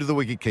true to the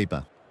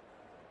wicketkeeper.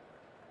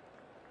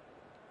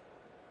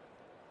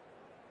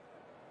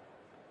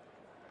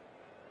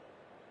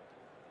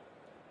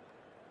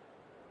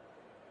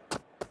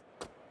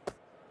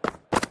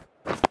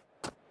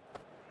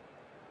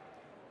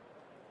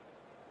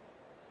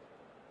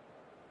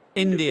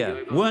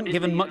 India weren't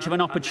given much of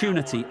an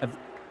opportunity of...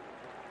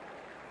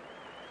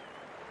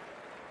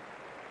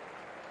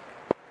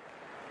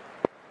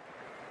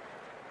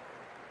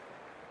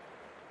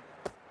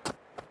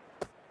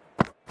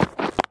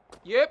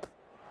 Yep.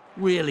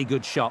 Really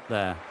good shot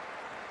there.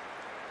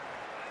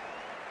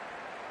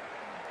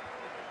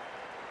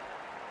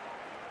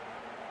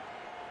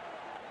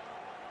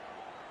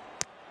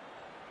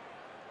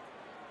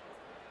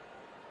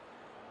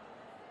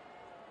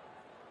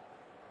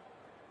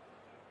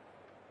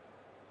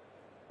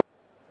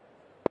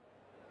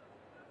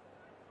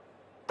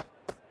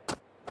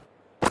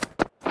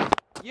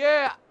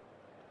 Yeah.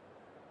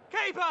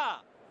 Keeper.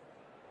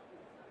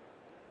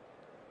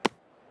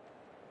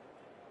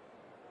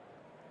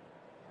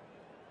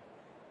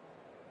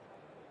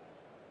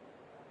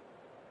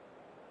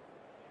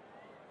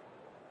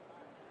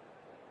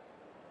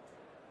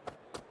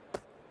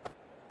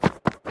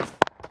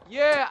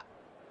 Yeah.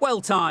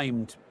 Well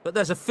timed, but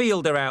there's a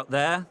fielder out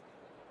there.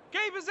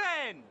 Keeper's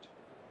end.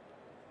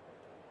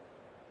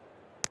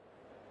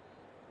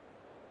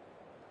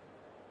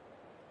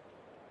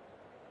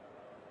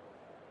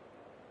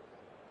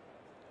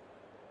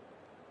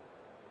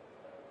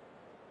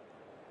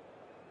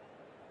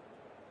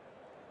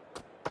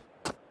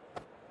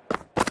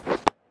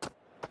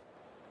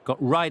 Got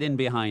right in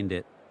behind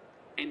it.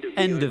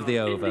 End of the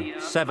over.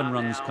 7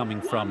 runs coming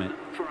from it.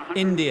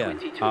 India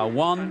are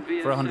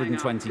 1 for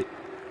 120.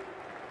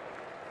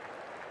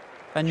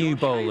 A new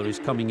bowler is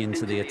coming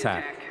into the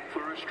attack.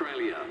 For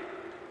Australia.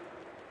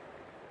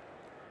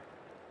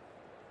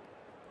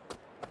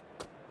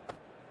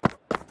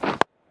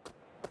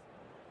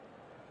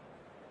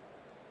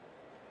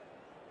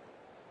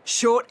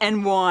 Short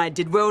and wide.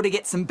 Did well to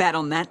get some bat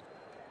on that.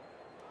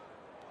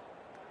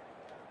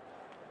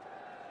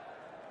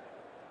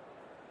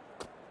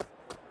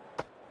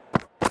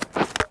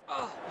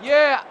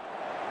 Yeah.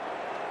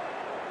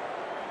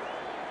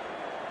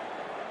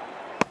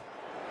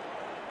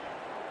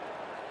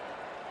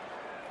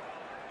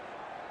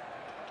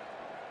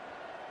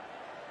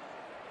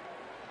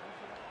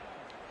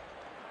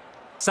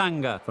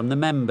 Sangha from the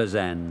members'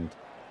 end.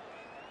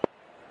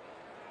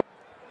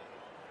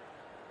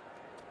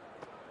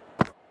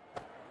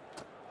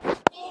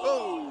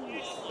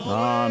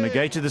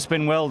 Negated the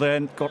spin well there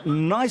and got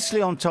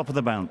nicely on top of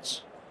the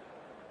bounce.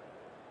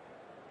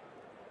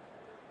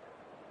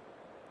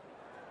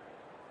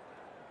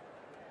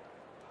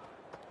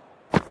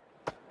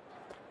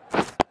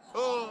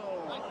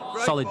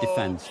 Solid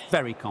defence,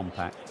 very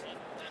compact.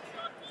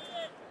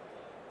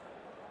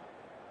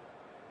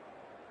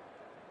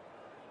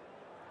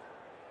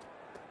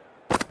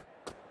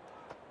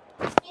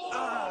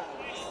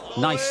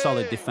 Nice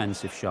solid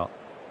defensive shot.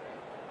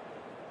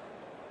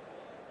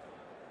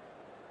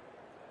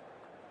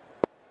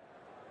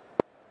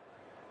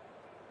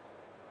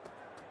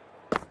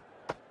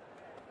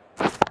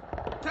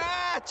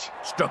 Catch.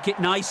 Struck it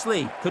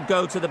nicely, could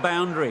go to the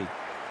boundary.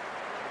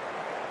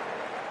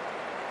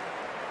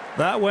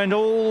 That went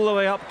all the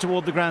way up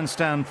toward the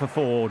grandstand for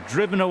 4,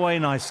 driven away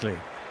nicely.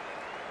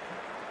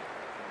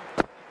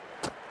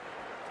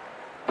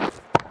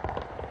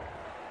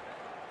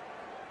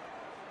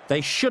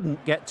 They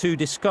shouldn't get too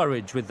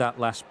discouraged with that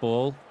last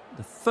ball.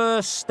 The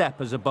first step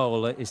as a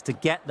bowler is to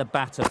get the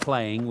batter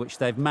playing, which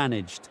they've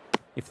managed.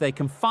 If they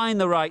can find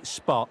the right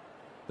spot,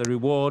 the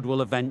reward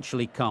will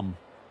eventually come.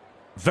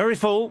 Very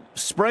full,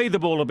 spray the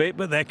ball a bit,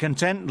 but they're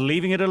content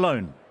leaving it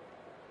alone.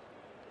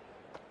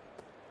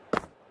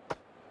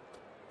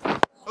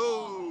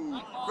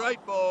 Oh,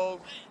 great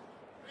ball.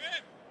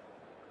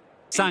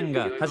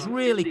 Sangha has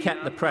really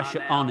kept the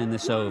pressure on in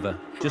this over.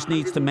 Just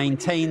needs to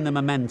maintain the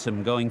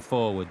momentum going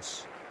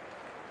forwards.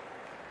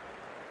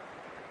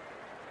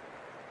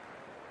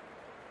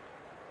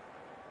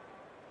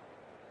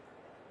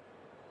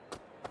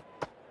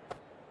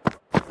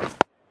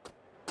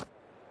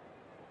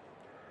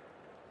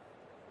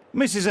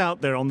 Misses out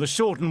there on the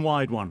short and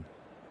wide one.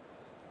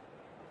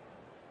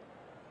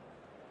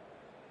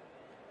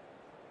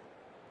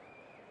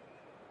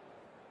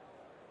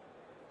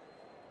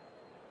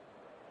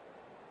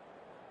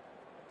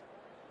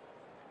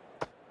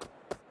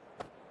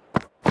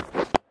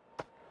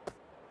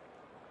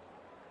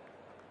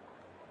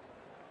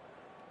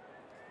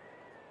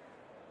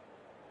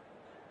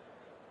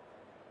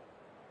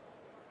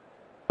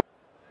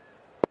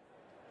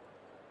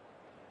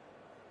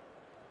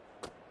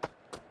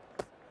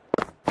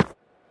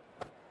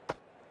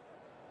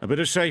 A bit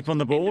of shape on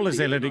the ball as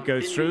they let it go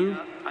through.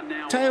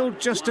 Tailed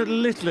just a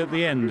little at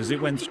the end as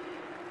it went through.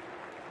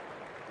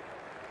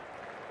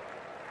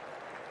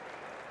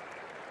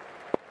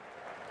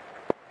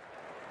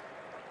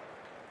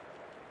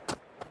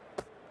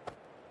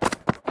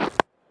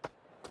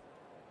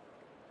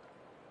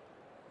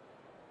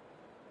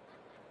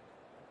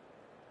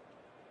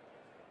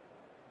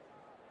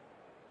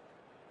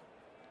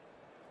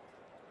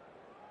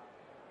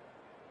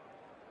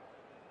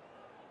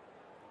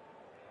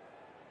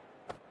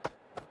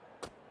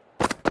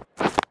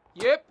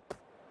 Yep.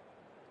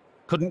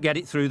 Couldn't get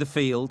it through the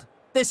field.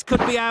 This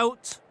could be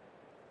out.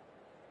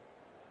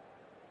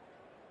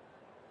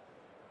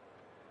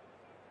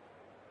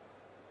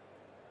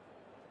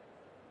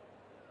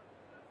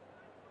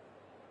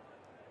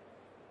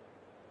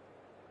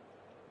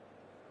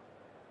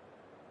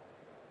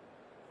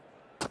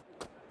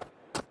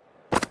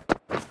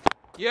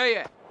 Yeah,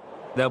 yeah.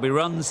 There'll be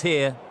runs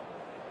here.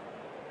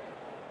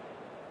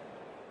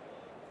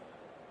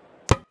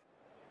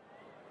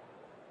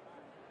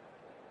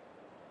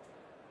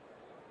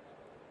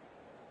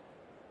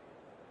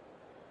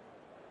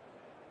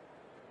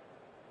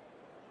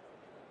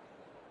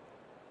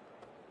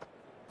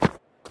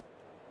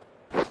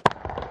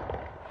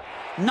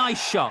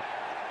 Nice shot.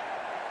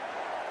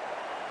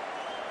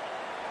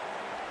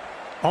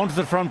 Onto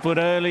the front foot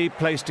early,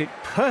 placed it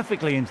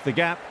perfectly into the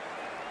gap.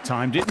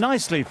 Timed it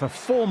nicely for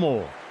 4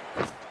 more.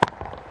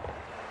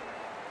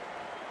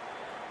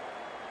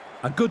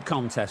 A good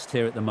contest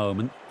here at the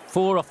moment.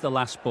 4 off the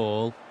last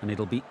ball, and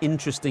it'll be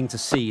interesting to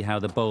see how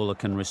the bowler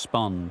can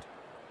respond.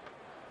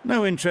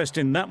 No interest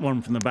in that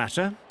one from the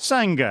batter.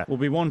 Sangha will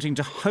be wanting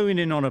to hone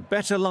in on a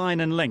better line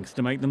and length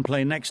to make them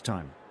play next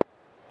time.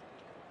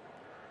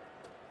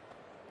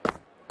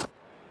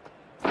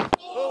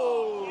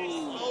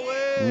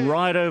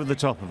 Right over the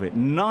top of it,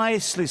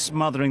 nicely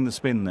smothering the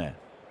spin there.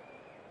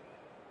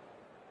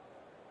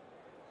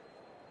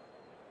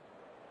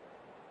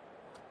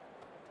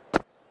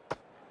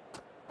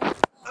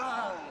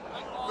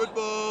 Good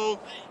ball.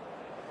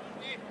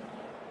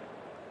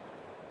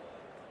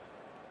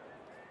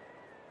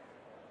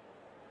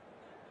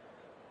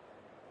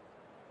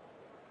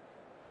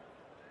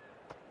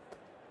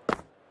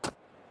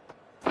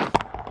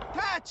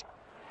 Catch!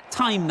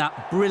 Timed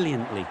that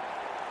brilliantly.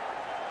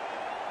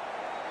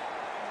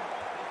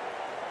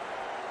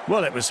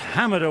 Well, it was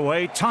hammered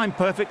away, timed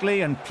perfectly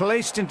and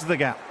placed into the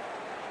gap.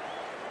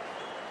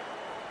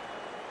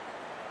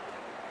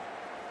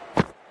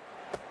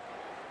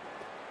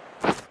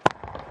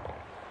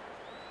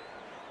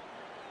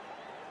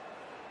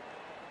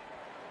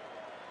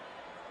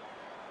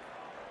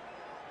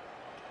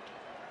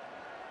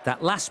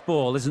 That last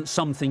ball isn't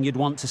something you'd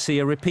want to see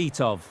a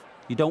repeat of.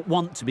 You don't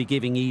want to be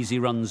giving easy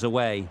runs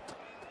away.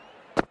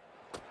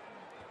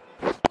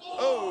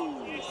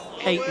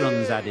 8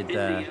 runs added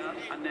there.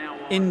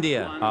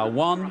 India are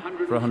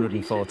 1 for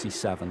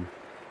 147.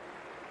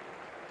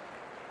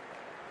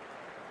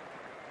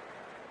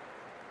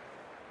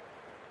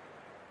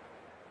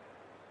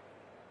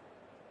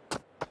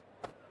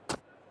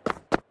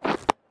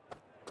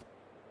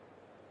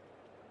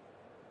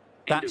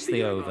 That's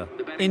the over.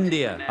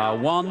 India are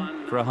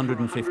 1 for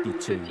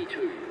 152.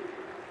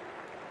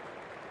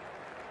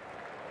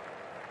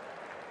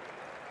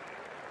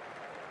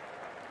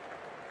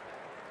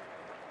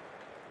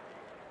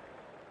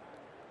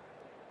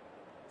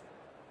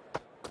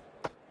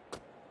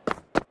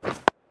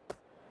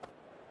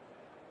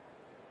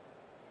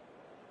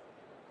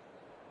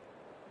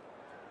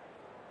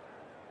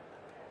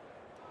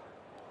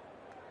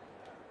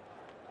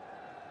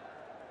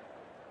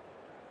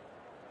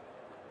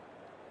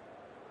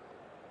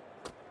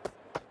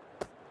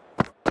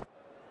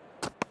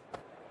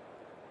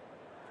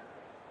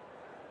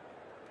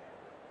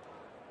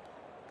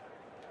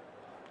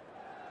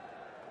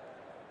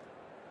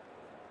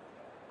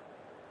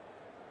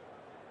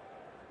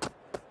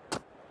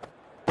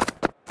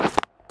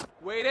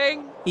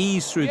 Waiting.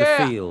 Ease through the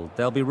field.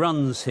 There'll be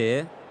runs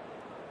here.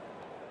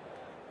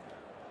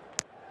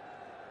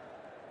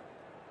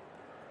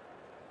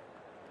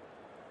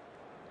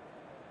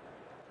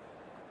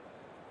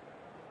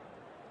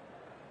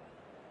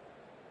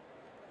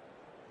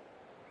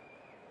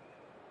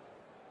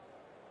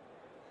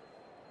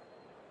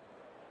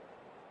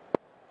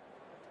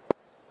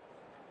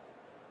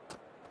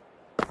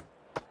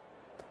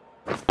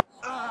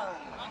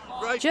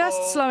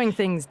 Just slowing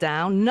things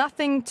down,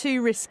 nothing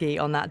too risky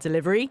on that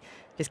delivery,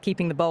 just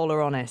keeping the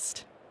bowler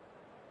honest.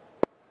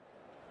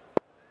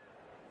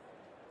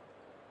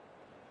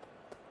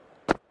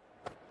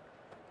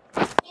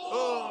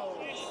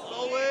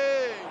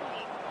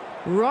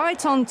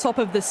 Right on top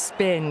of the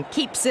spin,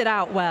 keeps it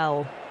out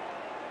well.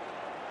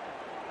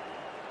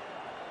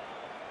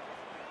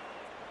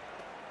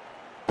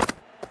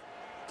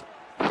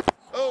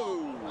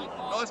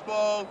 Oh, nice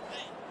ball.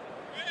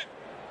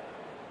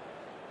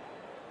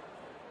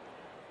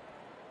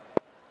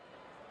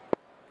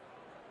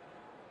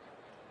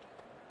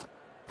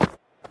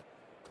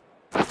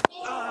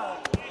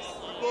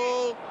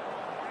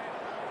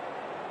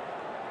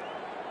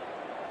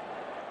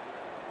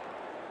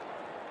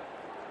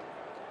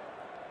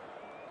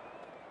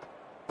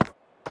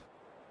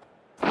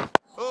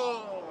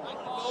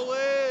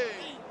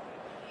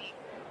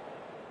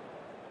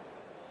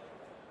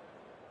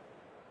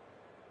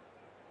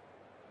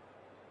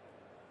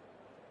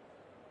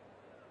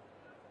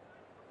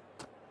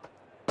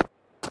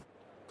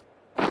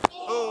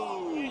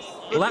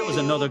 Well, that was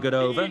another good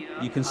over.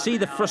 You can see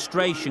the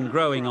frustration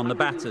growing on the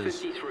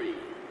batters.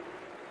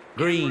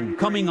 Green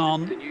coming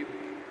on.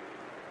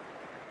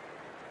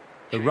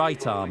 The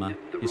right armour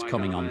is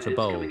coming on to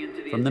bowl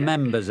from the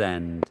members'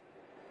 end.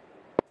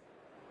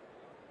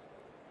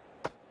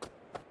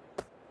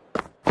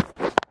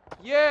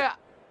 Yeah.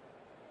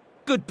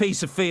 Good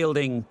piece of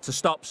fielding to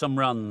stop some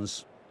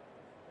runs.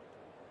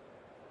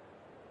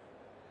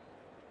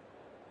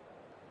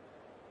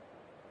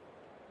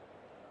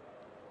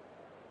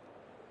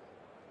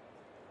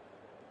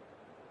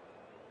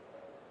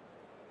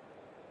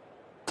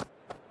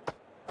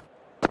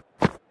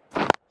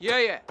 Yeah,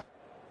 yeah.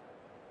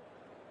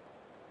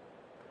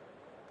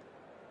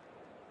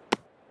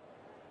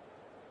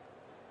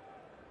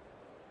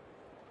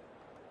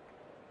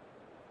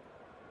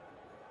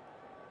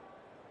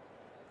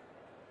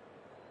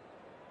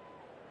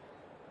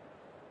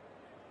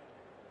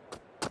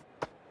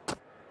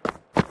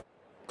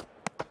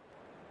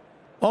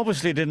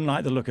 Obviously didn't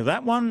like the look of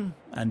that one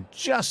and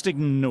just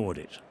ignored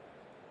it.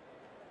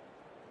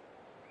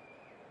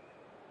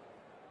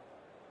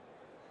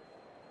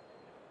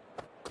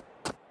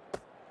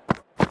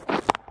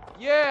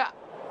 Yeah.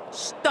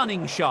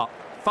 Stunning shot.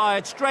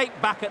 Fired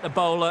straight back at the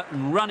bowler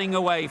and running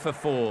away for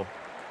 4.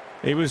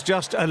 He was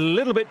just a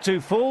little bit too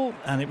full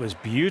and it was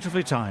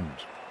beautifully timed.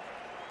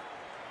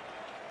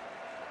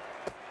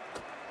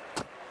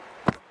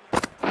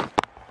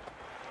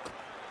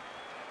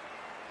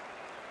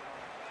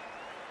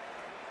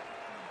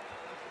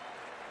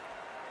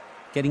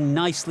 Getting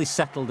nicely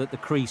settled at the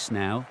crease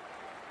now.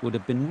 Would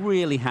have been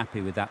really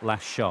happy with that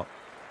last shot.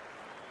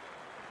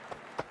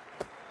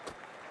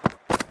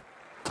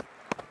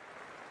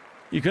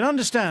 You can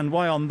understand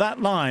why on that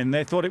line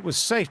they thought it was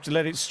safe to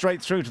let it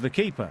straight through to the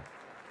keeper.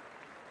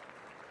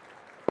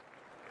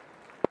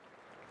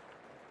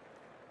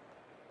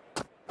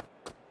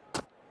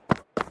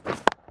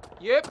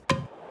 Yep.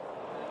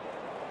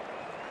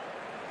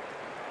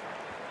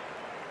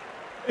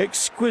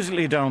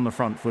 Exquisitely down the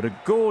front foot, a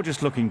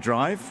gorgeous looking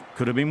drive.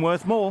 Could have been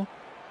worth more.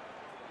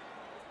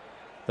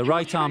 The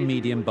right-arm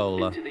medium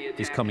bowler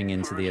is coming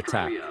into the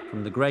attack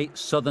from the great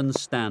southern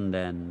stand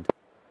end.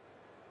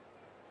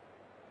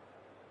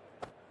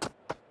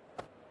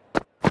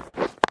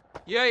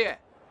 Yeah, yeah.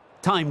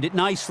 Timed it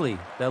nicely.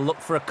 They'll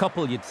look for a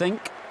couple, you'd think.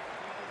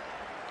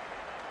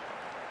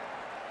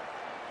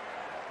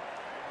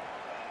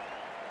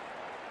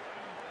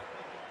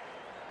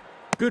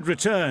 Good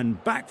return,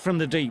 back from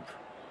the deep.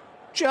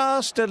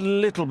 Just a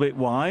little bit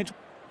wide.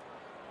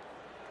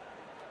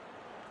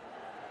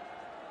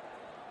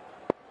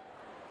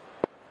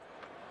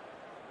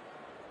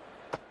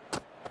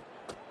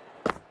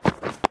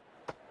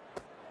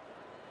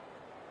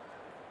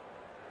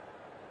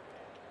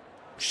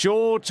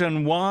 Short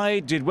and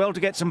wide, did well to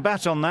get some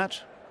bat on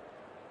that.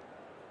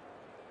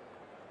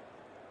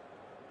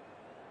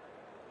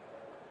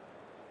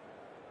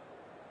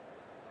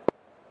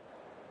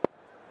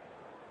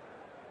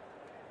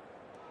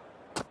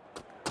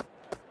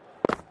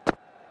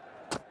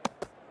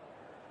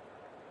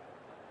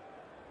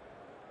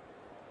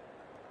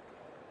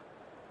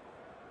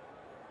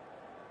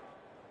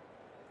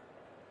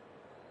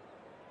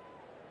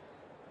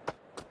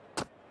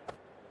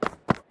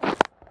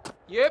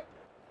 Yep.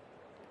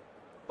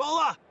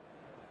 Bowler.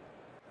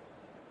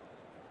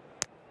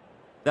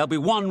 There'll be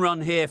 1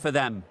 run here for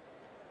them.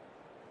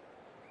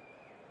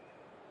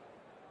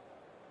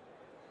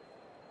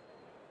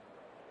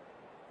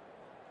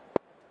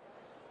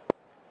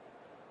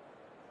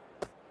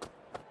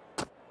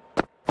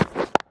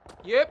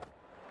 Yep.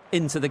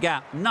 Into the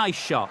gap. Nice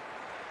shot.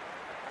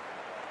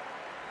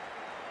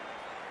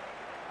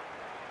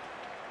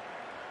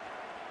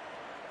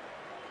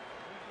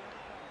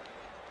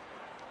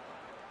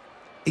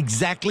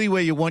 Exactly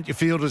where you want your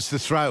fielders to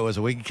throw as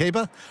a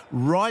wicketkeeper,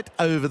 right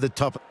over the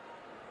top.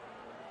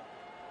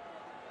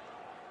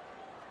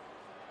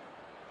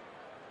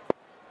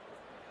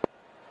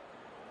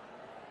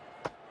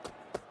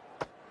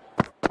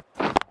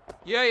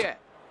 Yeah, yeah.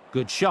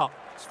 Good shot.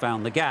 It's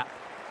found the gap.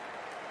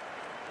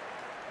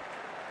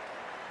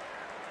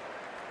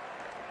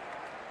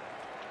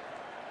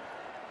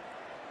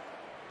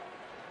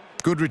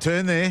 Good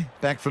return there,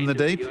 back from the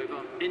deep.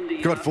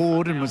 Got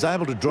forward and was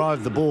able to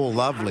drive the ball.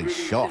 Lovely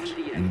shot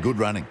and good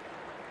running.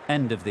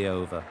 End of the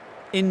over.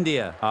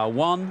 India are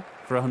 1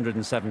 for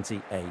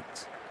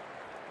 178.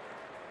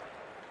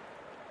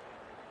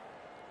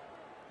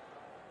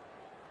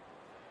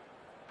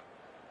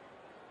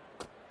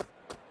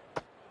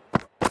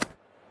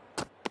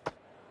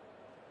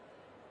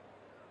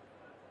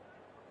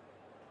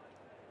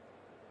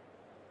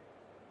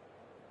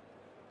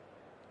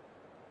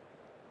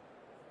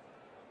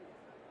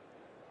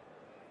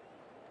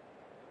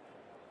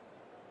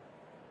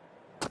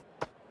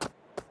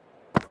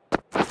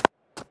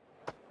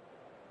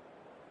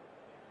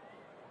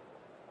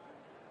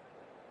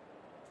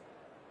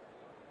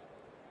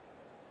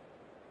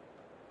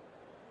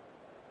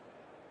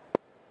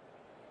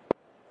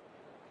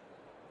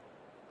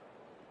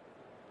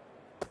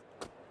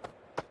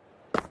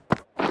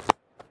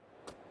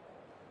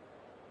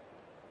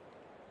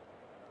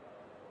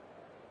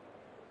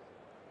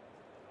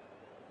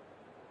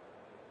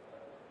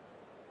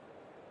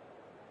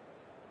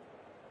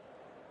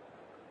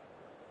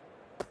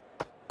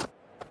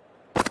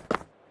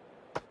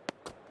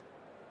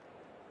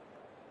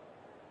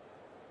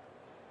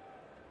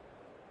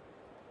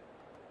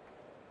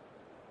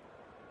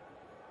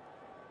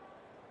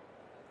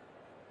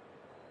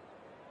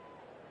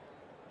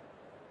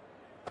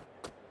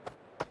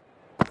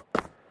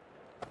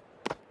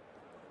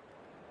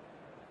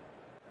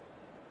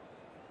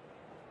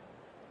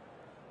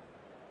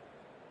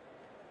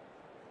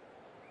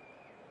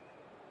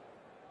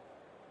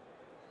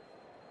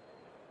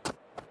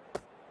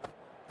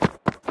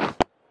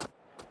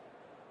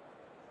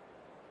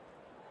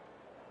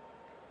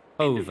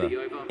 over.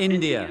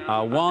 India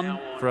are 1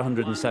 for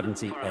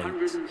 178.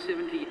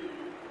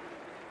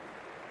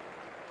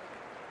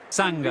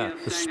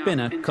 Sangha, the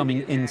spinner,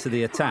 coming into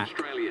the attack.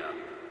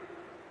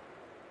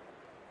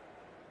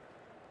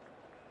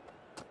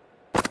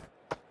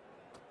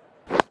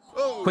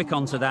 Quick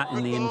onto that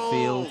in the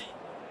infield.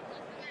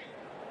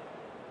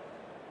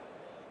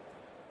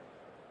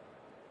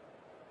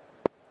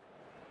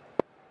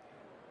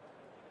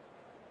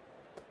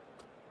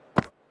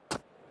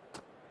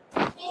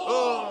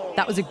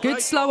 That was a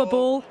good slower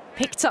ball,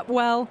 picked up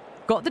well,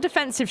 got the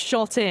defensive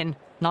shot in.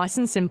 Nice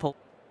and simple.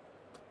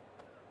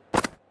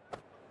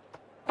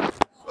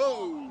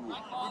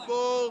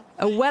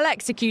 A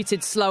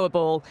well-executed slower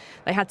ball.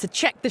 They had to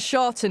check the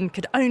shot and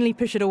could only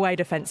push it away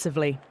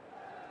defensively.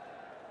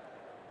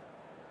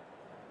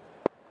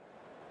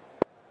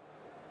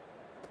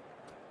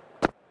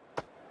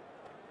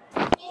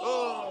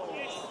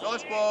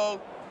 Nice ball.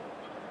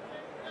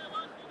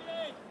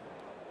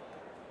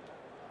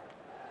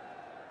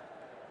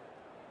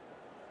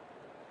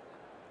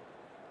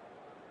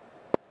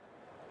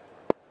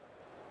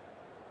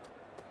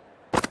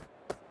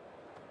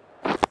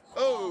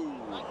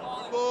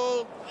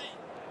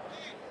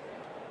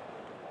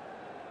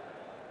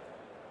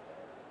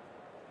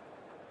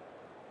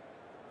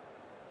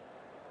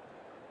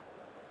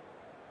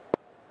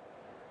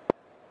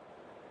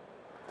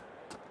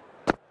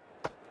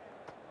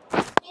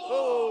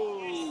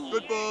 Ball.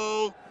 Good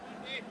ball.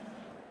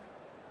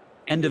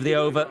 End of the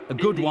over, a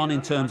good one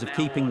in terms of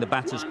keeping the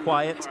batters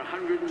quiet.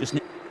 Just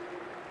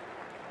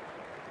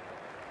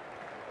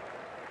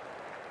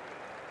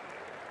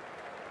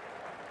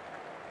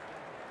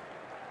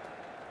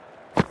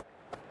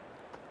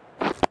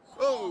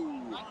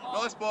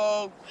Nice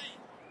ball.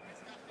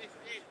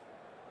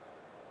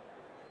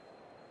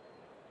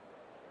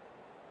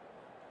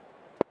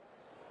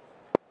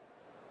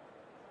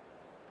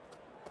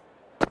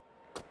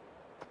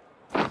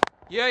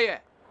 Yeah.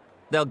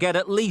 they'll get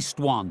at least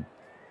one.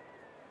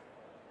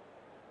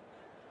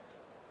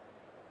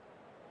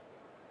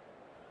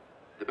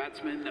 The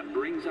batsman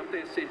brings up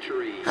their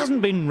century.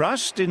 Hasn't been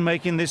rushed in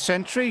making this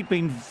century,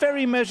 been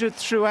very measured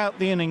throughout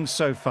the innings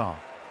so far.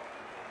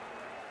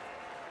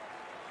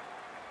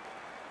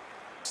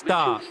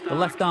 Stark, the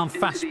left-arm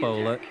fast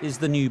bowler, is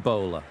the new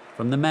bowler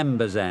from the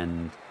members'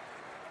 end.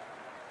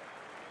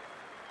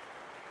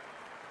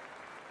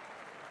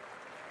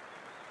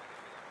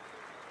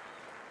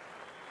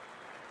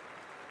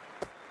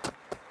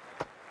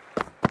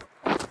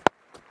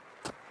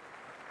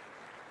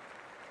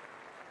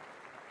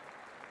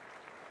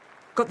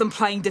 Got them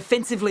playing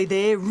defensively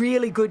there.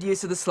 Really good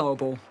use of the slower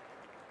ball.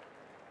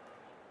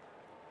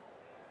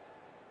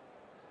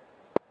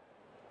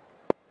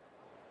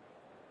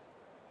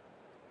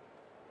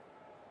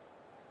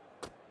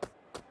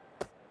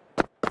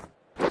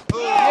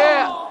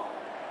 Yeah.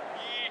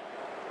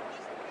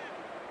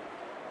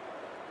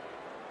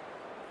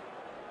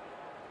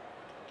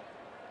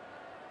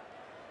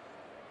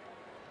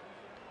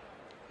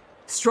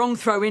 Strong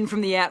throw in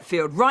from the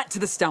outfield, right to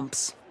the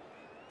stumps.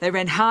 They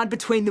ran hard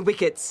between the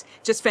wickets.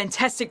 Just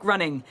fantastic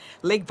running.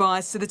 Leg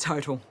byes to the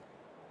total.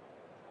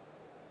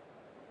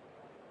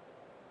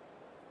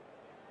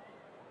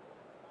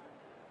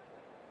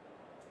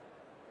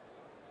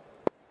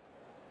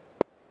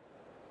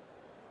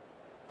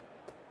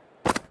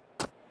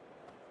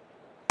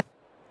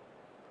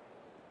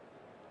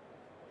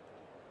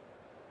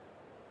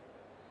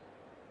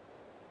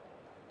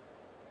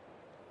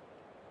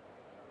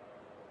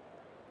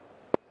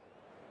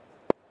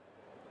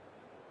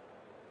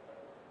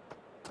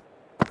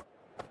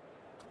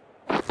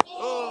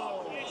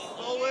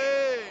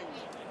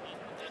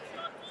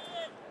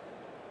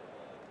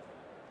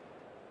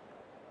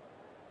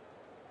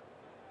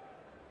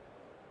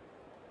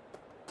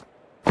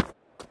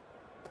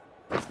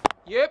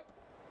 Yep.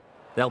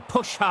 They'll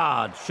push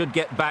hard, should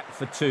get back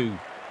for two.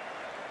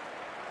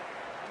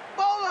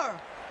 Bowler.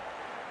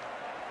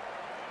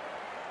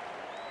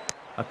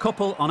 A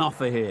couple on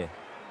offer here.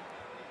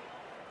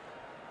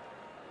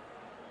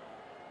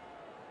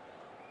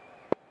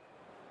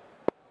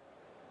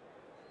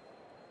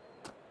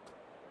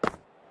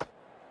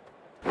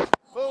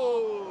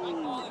 Ball.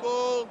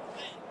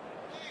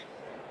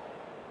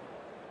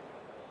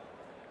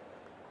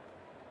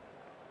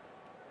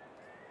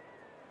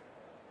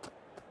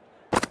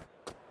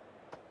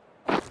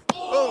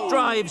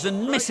 Drives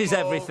and misses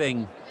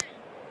everything.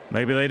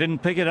 Maybe they didn't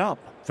pick it up.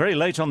 Very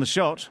late on the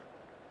shot.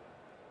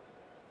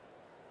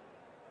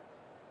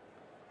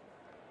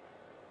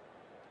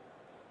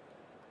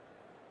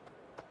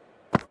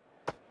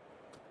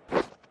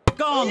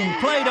 Gone,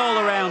 played all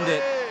around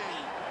it.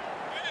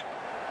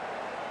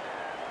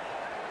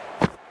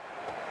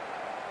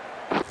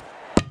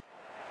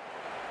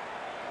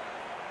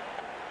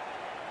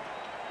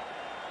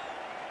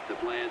 The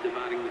player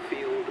departing the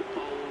field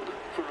bowled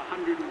for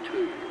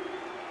 102.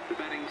 The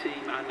batting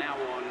team are now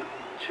on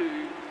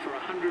 2 for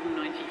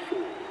 194.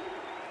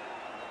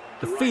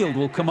 The field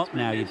will come up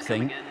now, you'd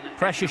think.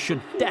 Pressure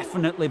should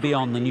definitely be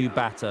on the new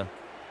batter,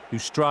 who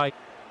strikes.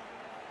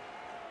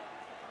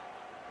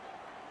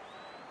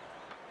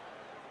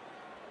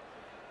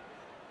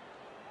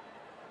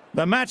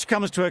 The match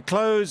comes to a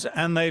close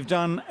and they've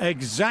done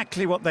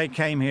exactly what they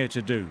came here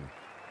to do.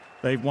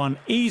 They've won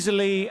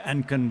easily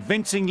and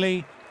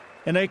convincingly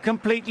in a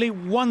completely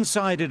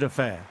one-sided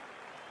affair.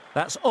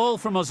 That's all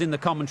from us in the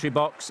commentary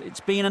box. It's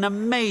been an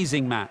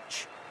amazing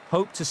match.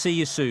 Hope to see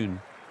you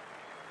soon.